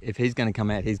reckon if he's going to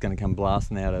come out, he's going to come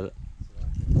blasting out of it.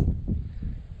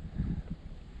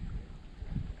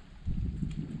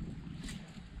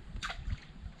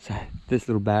 So this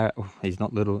little barra, oh, he's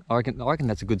not little. I reckon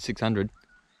that's a good 600.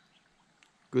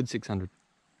 Good 600.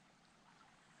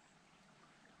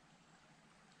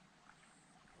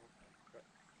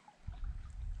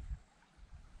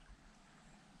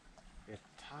 They're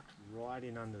tucked right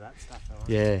in under that stuff though.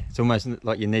 Yeah, it's almost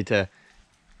like you need to,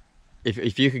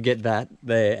 if you could get that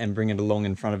there and bring it along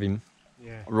in front of him,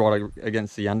 Yeah. right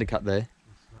against the undercut there.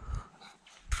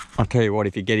 I'll tell you what,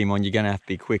 if you get him on, you're going to have to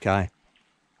be quick, eh?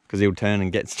 Because he'll turn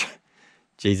and get,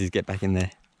 Jesus, get back in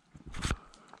there.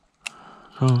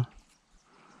 Oh.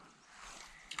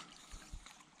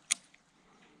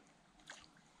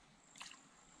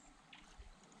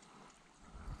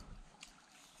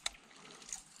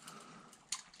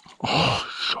 Oh,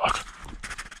 shot.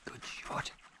 Good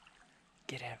shot.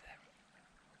 Get out of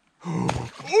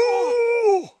there.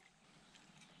 Oh!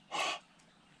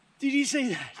 Did you see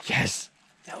that? Yes.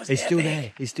 That was He's epic. still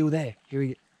there. He's still there. Here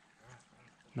he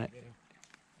Mate. Get him.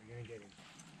 We're going to get him.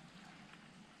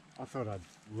 I thought I'd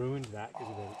ruined that because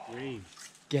of the reeds.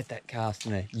 Get that cast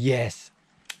in there. Yes.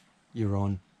 You're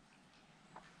on.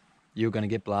 You're going to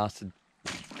get blasted.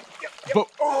 Yep.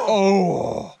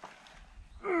 Oh!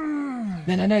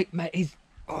 No, mate. He's.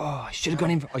 Oh, I should have gone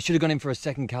in. I should have gone in for a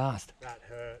second cast. That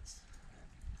hurts.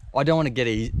 I don't want to get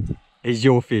it. He's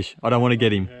your fish. I don't want to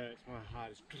get him. It hurts. My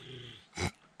heart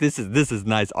is. This is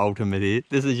Nate's ultimate here.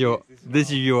 This is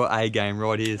your A game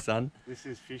right here, son. This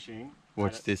is fishing.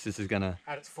 Watch this. This is gonna.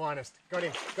 At its finest. Got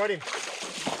him. Got him.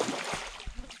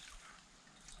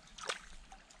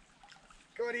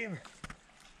 Got him.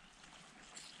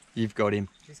 You've got him.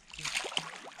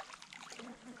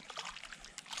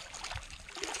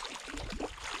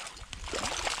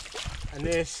 And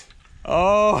this.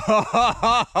 Oh,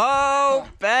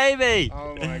 baby.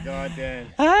 Oh my God, Dan.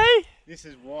 Hey, This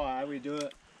is why we do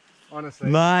it. Honestly.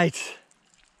 mate.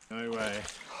 No way.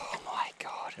 Oh my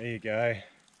God, There you go.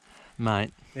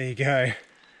 mate. There you go.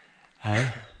 Hey.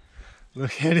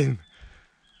 Look at him.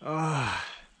 Oh.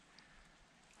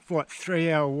 What,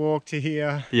 3-hour walk to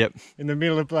here Yep. in the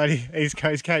middle of bloody East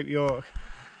Coast Cape York.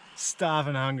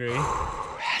 Starving hungry.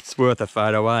 That's worth a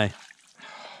photo, eh?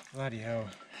 Bloody hell.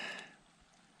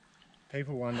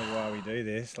 People wonder why we do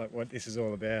this, like what this is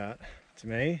all about. To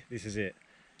me, this is it.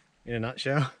 In a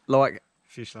nutshell, Like,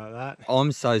 fish like that.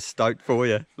 I'm so stoked for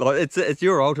you. Like, it's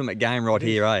your ultimate game right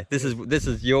here, eh? This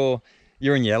is you're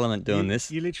in your element doing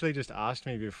this. You literally just asked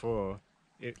me before,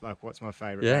 like what's my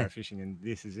favourite Yeah. barra fishing, and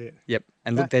this is it. Yep.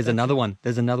 And look, there's another one.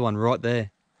 There's another one right there.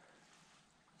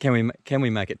 Can we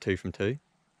make it 2 from 2?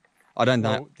 I don't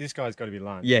know. Well, this guy's got to be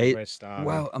lunch. Yeah, We're starving.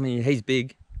 well, I mean, he's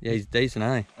big. Yeah, he's decent,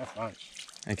 eh? That's lunch.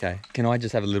 Okay. Can I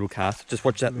just have a little cast? Just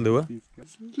watch that lure.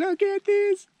 Look at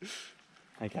this.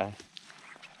 Okay.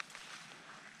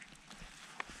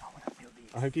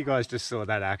 I hope you guys just saw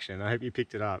that action. I hope you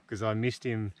picked it up because I missed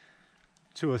him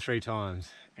 2 or 3 times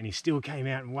and he still came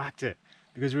out and whacked it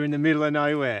because we're in the middle of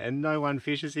nowhere and no one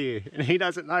fishes here and he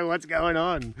doesn't know what's going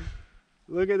on.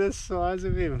 Look at the size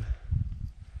of him.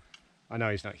 I know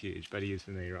he's not huge, but he is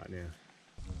for me right now.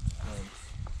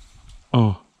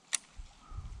 Oh.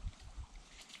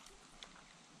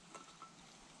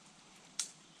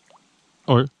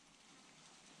 Oi.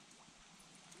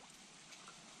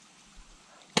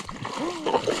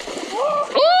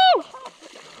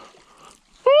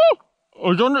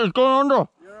 Oh, it's going under.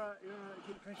 You're right,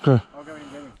 keep pushing. Okay. I'll go in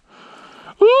and get him.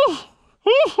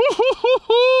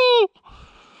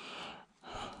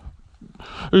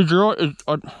 He's right.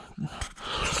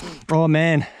 Oh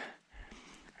man.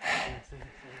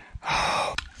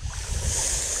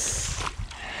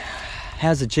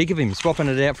 How's the cheek of him swapping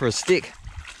it out for a stick?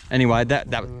 Anyway, that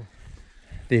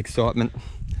the excitement.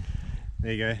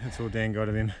 There you go. That's all Dan got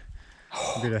of him.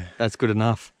 That's good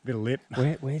enough. Bit of lip.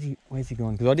 Where's he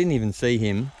gone? Because I didn't even see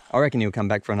him. I reckon he'll come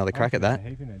back for another crack at that.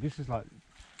 This is like,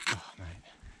 oh mate.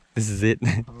 This is it.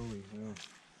 Holy hell.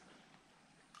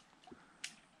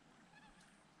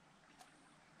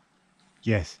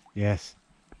 Yes, yes,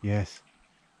 yes.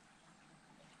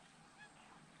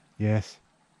 Yes.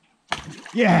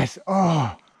 Yes!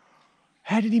 Oh!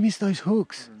 How did he miss those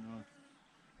hooks?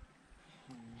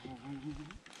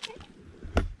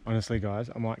 Honestly guys,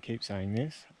 I might keep saying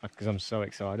this because I'm so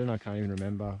excited I can't even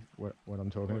remember what I'm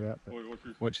talking about. But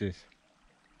watch this.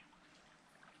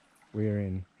 We're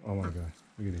in, oh my god,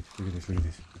 look at this, look at this, look at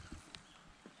this.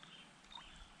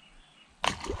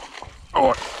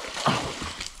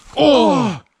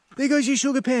 Oh! There goes your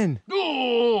sugar pen!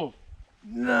 Oh!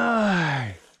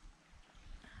 No!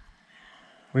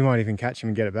 We might even catch him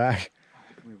and get it back.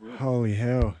 Holy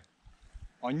hell.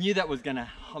 I knew that was gonna,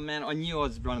 oh man, I knew I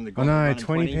was running the I know,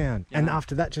 20 pound. Yeah. And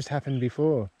after that just happened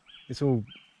before. It's all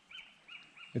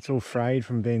frayed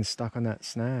from being stuck on that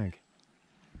snag.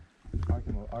 I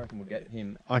reckon we'll get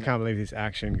him. I can't believe this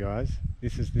action, guys.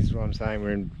 This is what I'm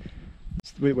saying.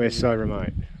 We're so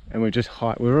remote, and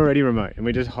we're already remote, and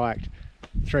we just hiked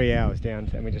 3 hours down,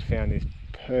 and we just found this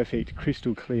perfect,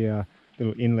 crystal clear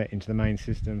little inlet into the main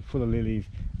system, full of lilies,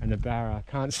 and the barra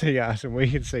can't see us, and we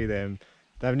can see them.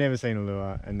 They've never seen a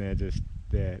lure, and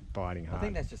they're biting hard. I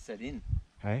think that's just set in.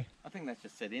 Hey? I think that's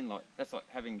just set in. Like that's like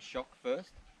having shock first.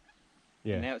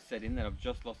 Yeah. And now it's set in that I've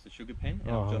just lost the sugar pen,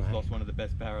 and Oh, I've just mate. lost one of the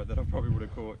best barra that I probably would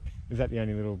have caught. Is that the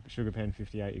only little sugar pen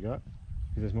 58 you got?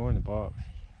 Because there's more in the box.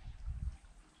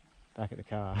 Back at the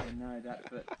car. I know that,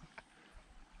 but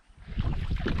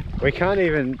We can't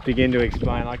even begin to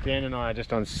explain. Like Dan and I are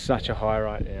just on such a high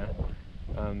right now.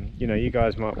 You know, you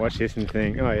guys might watch this and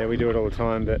think, oh yeah, we do it all the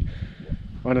time, but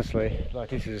honestly, like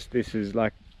this is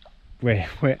like we're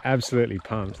absolutely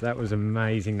pumped. That was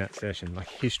amazing, that session. Like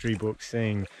history books,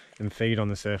 seeing them feed on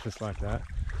the surface like that.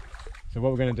 So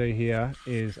what we're going to do here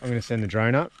is I'm going to send the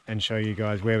drone up and show you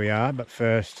guys where we are, but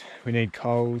first we need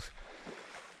coals.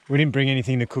 We didn't bring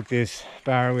anything to cook this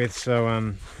barra with, so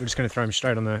we're just going to throw him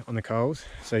straight on the coals.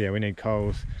 So yeah, we need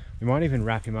coals. We might even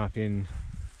wrap him up in,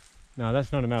 no,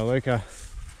 that's not a Melaleuca.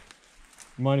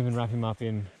 We might even wrap him up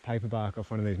in paper bark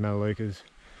off one of these Melaleucas.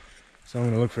 So I'm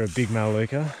going to look for a big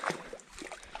Melaleuca.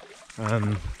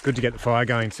 Good to get the fire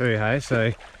going too, hey?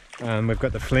 So we've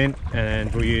got the flint,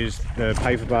 and we'll use the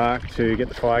paper bark to get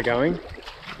the fire going.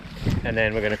 And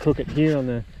then we're going to cook it here on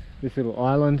this little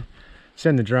island.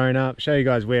 Send the drone up, show you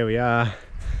guys where we are,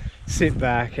 sit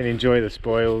back and enjoy the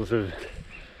spoils of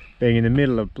being in the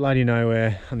middle of bloody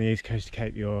nowhere on the east coast of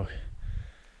Cape York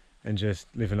and just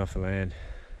living off the land.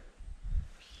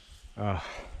 Oh.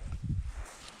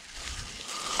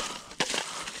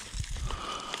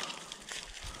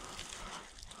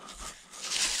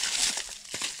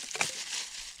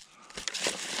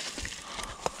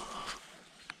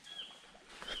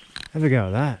 Have a go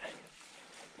at that.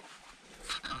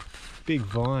 Big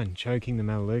vine choking the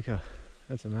Melaleuca.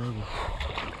 That's amazing.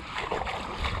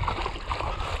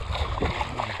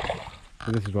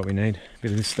 So this is what we need. A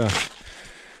bit of this stuff.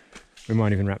 We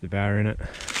might even wrap the barra in it.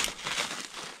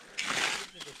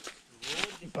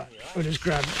 But we'll just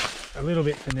grab a little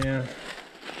bit for now.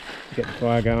 Get the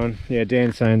fire going. Yeah,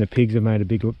 Dan's saying the pigs have made a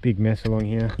big mess along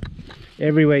here.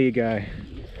 Everywhere you go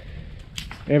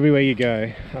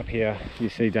up here, you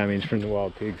see damage from the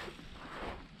wild pigs.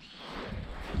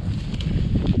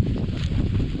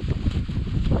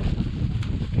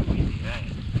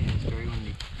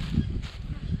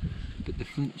 but the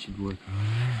flint should work.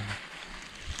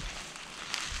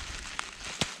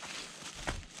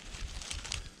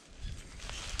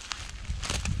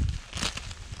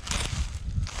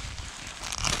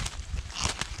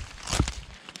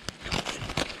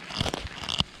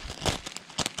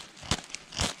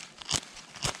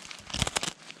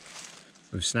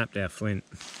 We've snapped our flint.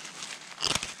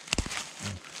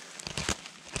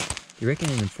 You reckon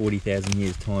in 40,000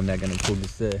 years' time they're going to call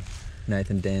this the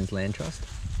Nathan Dan's Land Trust?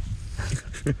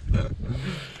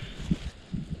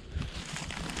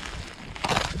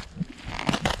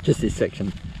 Just this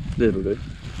section, little bit.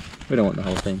 We don't want the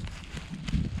whole thing.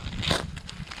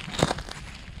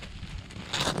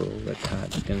 Oh, that's hard.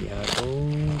 It's going to be hard. Oh,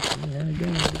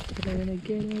 it's going to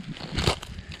get it.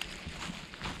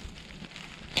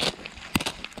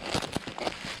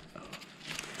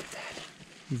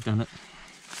 You've done it.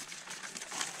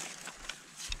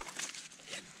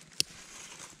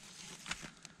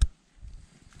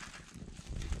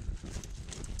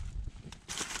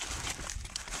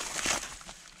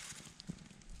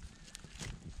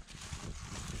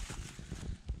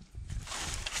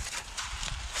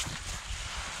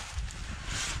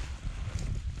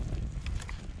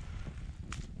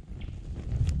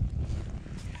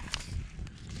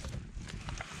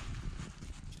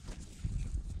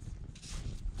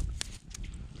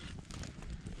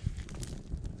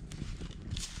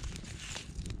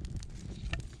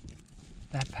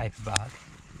 That paper bark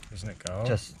Isn't it gold?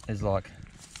 just is like,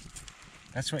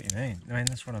 That's what you need. I mean,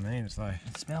 that's what I mean. It's like,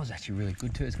 it smells actually really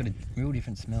good too. It's got a real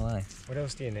different smell, eh? what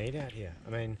else do you need out here? I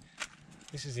mean,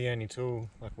 this is the only tool,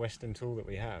 like Western tool that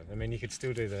we have. I mean, you could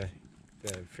still do the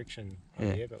friction on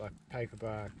Yeah. here, but like paper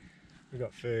bark, we've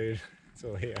got food, it's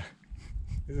all here,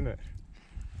 isn't it?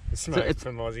 The smoke it's-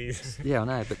 from Aussies. Yeah, I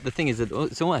know, but the thing is that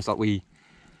it's almost like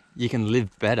you can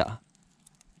live better.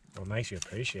 Well, it makes you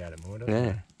appreciate it more, doesn't Yeah.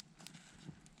 it?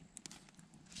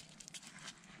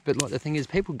 But like the thing is,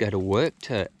 people go to work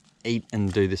to eat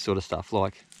and do this sort of stuff.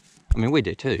 Like, I mean, we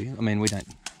do too. I mean, we don't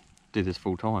do this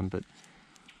full time, but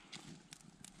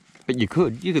you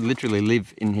could literally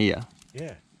live in here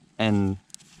Yeah. and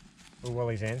Well,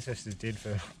 Wally's ancestors did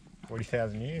for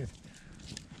 40,000 years.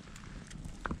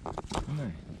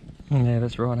 Didn't yeah,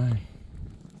 that's right, eh?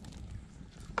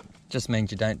 Just means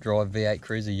you don't drive V8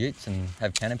 Cruiser utes and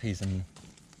have canopies and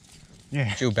they?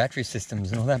 Yeah. dual battery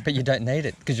systems and all that, but you don't need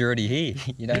it because you're already here.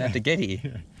 You don't have to get here.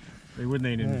 Yeah. We would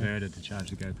need an inverter to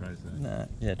charge the GoPros though. No,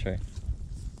 yeah, true.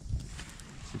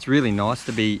 It's really nice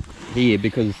to be here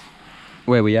because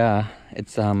where we are,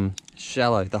 it's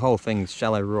shallow. The whole thing's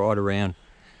shallow right around.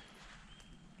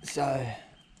 So,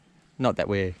 not that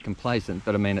we're complacent,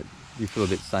 but I mean, you feel a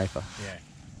bit safer. Yeah.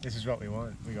 This is what we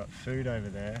want. We got food over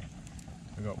there.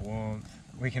 We got warmth.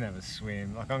 We can have a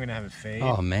swim. Like I'm gonna have a feed.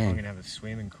 Oh, man. I'm gonna have a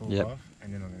swim and cool Yep. off,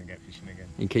 and then I'm gonna go fishing again.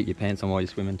 You can keep your pants on while you're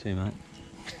swimming too, mate.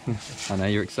 I know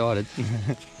you're excited.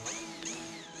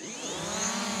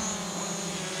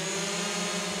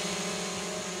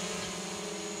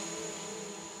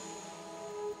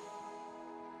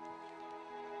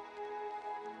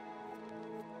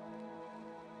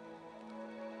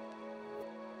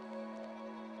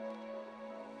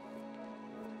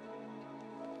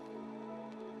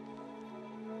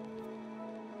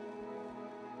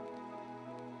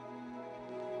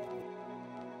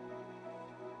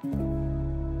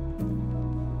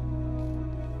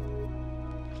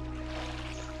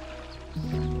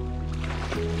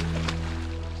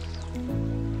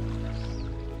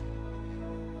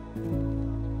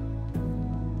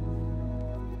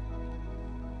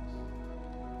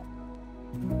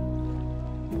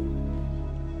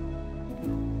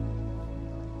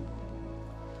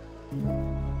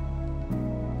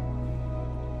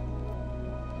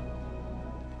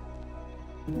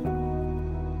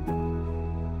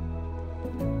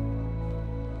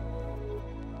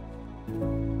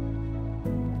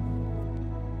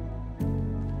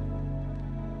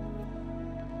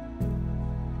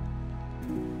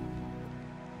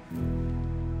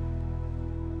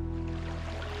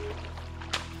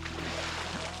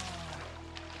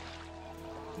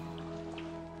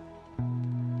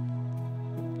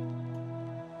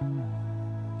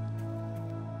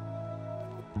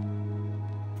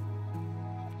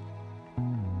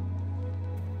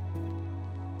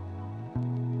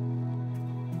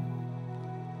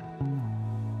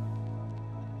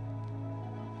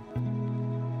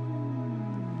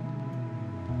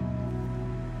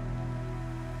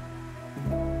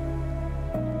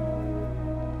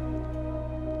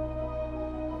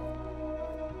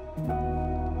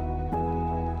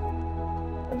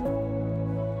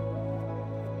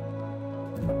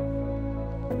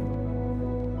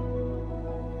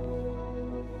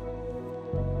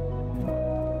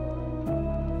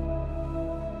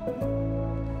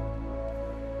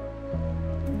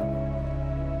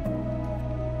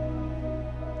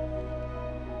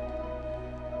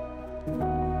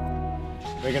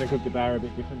 We're gonna cook the barra a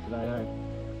bit different today, eh?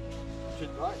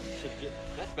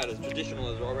 That's about as traditional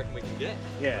as I reckon we can get.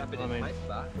 Yeah, I mean,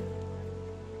 out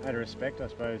of respect, I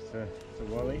suppose, to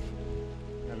Wally,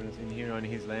 having us in here on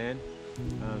his land.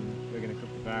 We're going to cook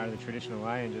the barra the traditional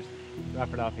way and just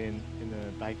wrap it up in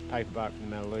the baked paper bark from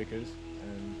the Melaleucas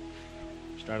and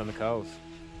straight on the coals.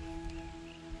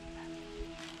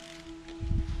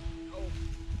 Oh,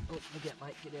 look out,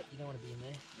 mate. Get out. You don't want to be in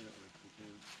there.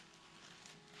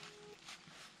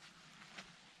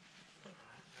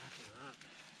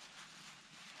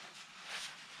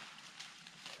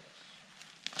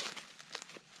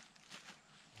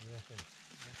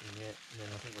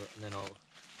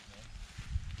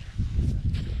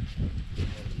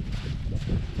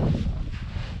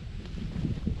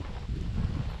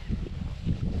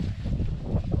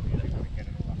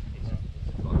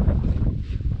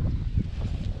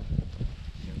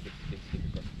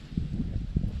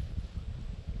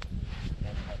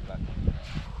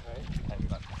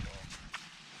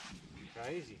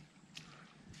 Easy.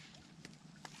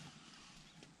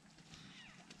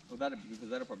 Well,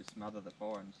 that'll probably smother the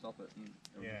fire and stop it, and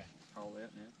it'll coal out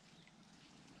now.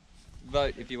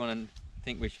 Vote if you want to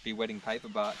think we should be wetting paper,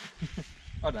 but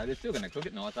I don't know, they're still going to cook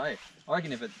it nice, eh? I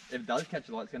reckon if it does catch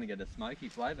a light, it's going to get a smoky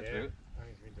flavour to it. I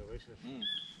think it's been delicious.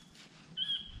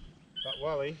 But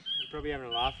Wally, you're probably having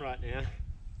a laugh right now.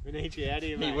 We need you out of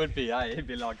here, mate. He would be, eh? He'd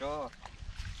be like, oh,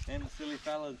 and the silly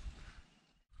fellas.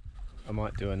 I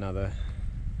might do another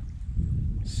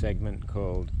segment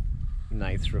called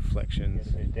Nate's Reflections.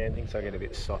 Dan thinks I get a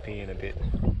bit soppy and a bit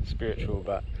spiritual,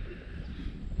 but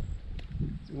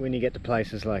when you get to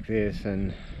places like this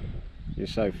and you're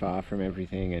so far from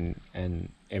everything,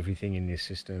 and everything in this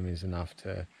system is enough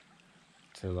to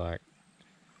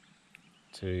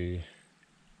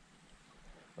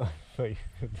oh, you're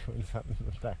doing something in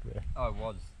the back there. I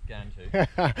was going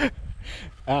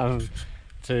to.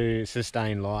 To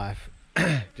sustain life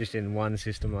just in one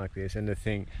system like this, and to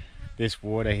think this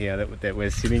water here that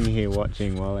we're sitting here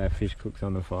watching while our fish cooks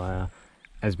on the fire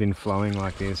has been flowing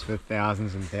like this for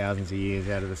thousands and thousands of years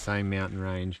out of the same mountain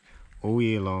range all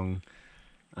year long.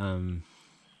 You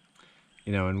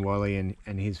know, and Wally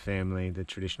and his family, the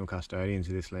traditional custodians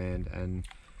of this land, and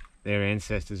their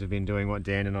ancestors have been doing what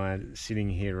Dan and I are sitting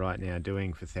here right now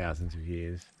doing for thousands of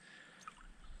years.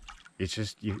 It's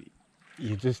just, you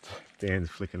just, Dan's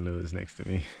flicking lures next to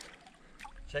me.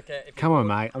 Check out. If Come on,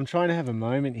 mate, I'm trying to have a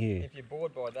moment here. If you're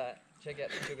bored by that, check out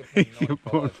the sugar pen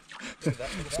 95. Look at that.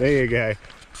 There you go.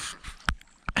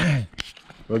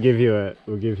 We'll give you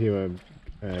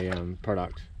a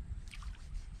product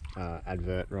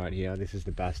advert right here. This is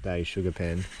the Bass Day sugar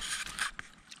pen.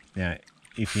 Now,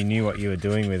 if you knew what you were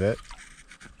doing with it,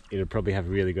 it'd probably have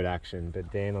really good action. But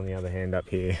Dan, on the other hand, up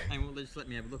here. Hey, well, just let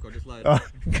me have a look. I'll just load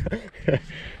it.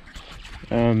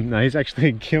 No, he's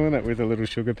actually killing it with a little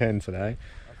sugar pen today.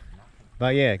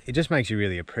 But yeah, it just makes you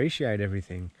really appreciate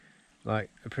everything.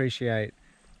 Like, appreciate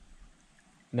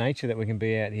nature, that we can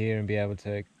be out here and be able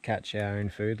to catch our own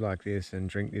food like this and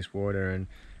drink this water, and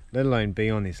let alone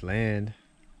be on this land.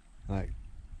 Like,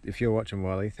 if you're watching,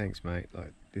 Wally, thanks, mate.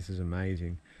 Like, this is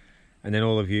amazing. And then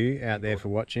all of you out there for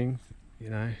watching,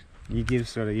 you know, you've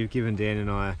given Dan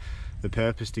and I the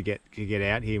purpose to get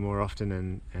out here more often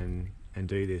and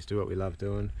do this, do what we love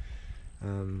doing,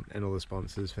 and all the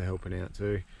sponsors for helping out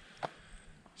too.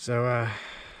 So,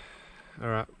 all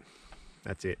right,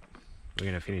 that's it. We're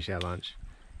going to finish our lunch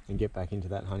and get back into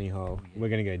that honey hole. We're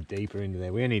going to go deeper into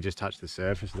there. We only just touched the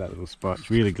surface of that little spot. It's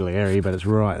really glary, but it's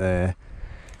right there.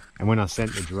 And when I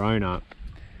sent the drone up,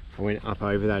 I went up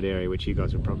over that area, which you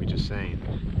guys have probably just seen,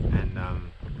 and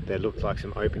there looked like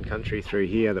some open country through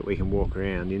here that we can walk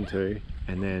around into,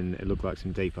 and then it looked like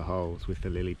some deeper holes with the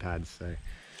lily pads. So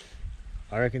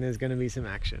I reckon there's going to be some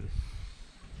action.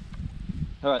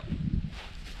 All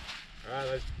right,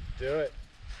 let's do it.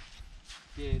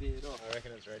 Yeah, it is. I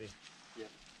reckon it's ready. Yeah.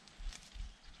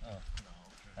 Oh, no,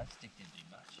 that stick didn't do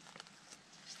much.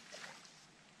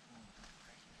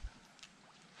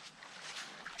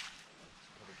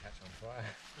 Probably catch on fire.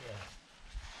 Yeah.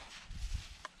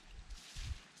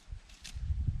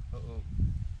 Uh-oh.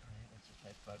 That's just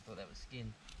that float. Thought that was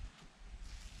skin.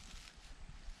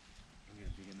 I'll get a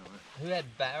bigger knife. Who had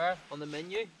Barra on the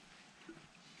menu?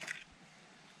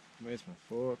 Where's my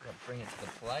fork? I'll bring it to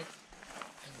the plate.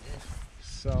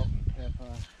 Salt and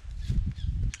pepper.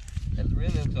 It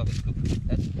really looks like it's cooked.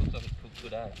 That looks like it's cooked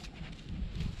good, eh?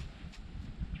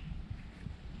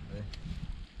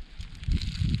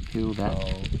 Feel that.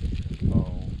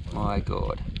 Oh my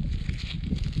god.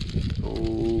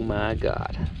 Oh my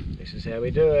god. This is how we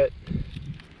do it.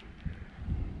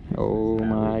 Oh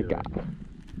my god.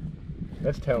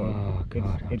 Let's tell them. Oh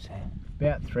god. It's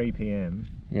about 3 PM.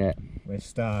 Yeah. We're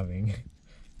starving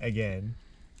again.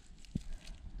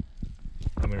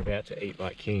 And we're about to eat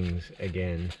like kings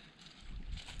again.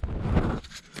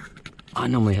 I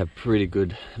normally have pretty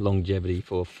good longevity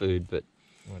for food, but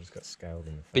I just got scaled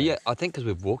in the face. But yeah, I think because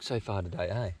we've walked so far today,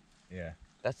 eh? Yeah.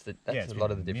 That's a lot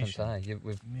of the difference, eh?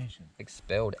 We've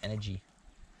expelled energy.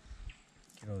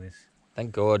 Get all this.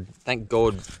 Thank God,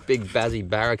 big Bazzy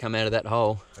Barra come out of that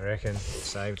hole. I reckon it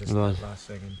saved us Guys, that last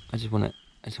second. I just want to.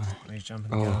 He's jumping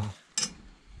the gun.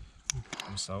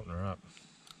 I'm salting her up.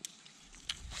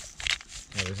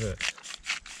 What is it?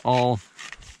 Oh.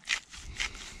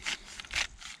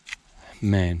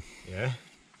 Man. Yeah?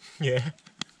 Yeah.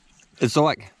 It's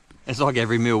like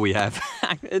every meal we have.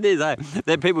 It is, eh?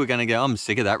 There are people going to go, I'm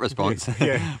sick of that response.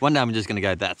 Yeah. One day I'm just going to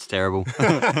go, that's terrible.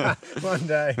 One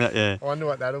day. Yeah. I wonder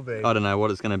what that'll be. I don't know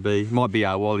what it's going to be. Might be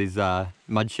Wally's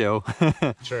mud shell.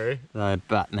 True.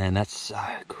 But man, that's so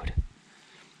good.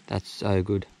 That's so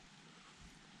good.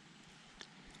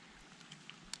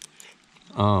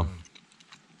 Oh.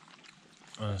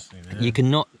 Honestly, man. You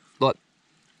cannot, like,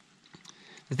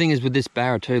 the thing is with this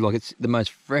barra too, like it's the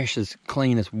most freshest,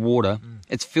 cleanest water.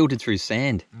 It's filtered through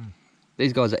sand.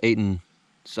 These guys are eating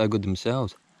so good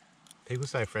themselves. People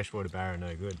say freshwater barra are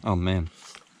no good. Oh man.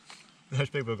 Those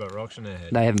people have got rocks in their head.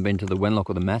 They haven't been to the Wenlock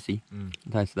or the Massey.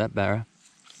 Taste that barra.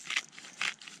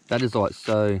 That is like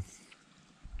so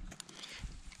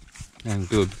damn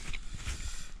good.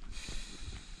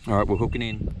 All right, we're hooking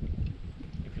in.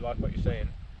 If you like what you're seeing,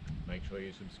 make sure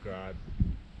you subscribe.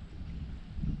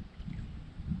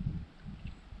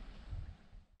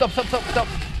 Stop.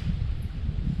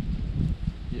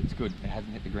 Yeah, it's good. It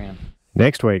hasn't hit the ground.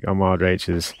 Next week on Wild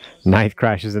Reaches, Nath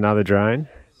crashes another drone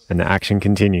and the action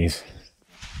continues.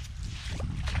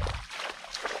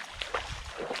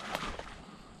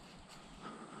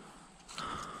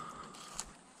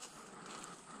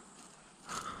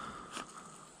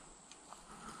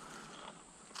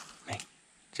 Mate,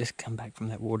 just come back from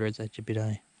that water as such a bit,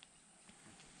 eh?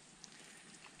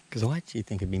 Because I actually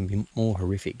think it'd be more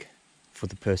horrific for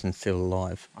the person still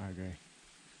alive. I agree.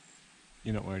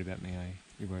 You're not worried about me, are you?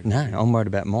 You're worried No, about me. I'm worried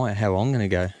about how I'm going to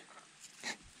go.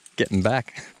 Getting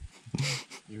back.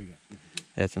 Here we go.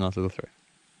 That's a nice little throw.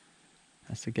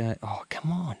 That's the go. Oh,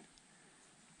 come on.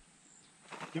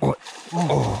 Yep.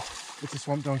 Oh. It's a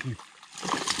swamp donkey.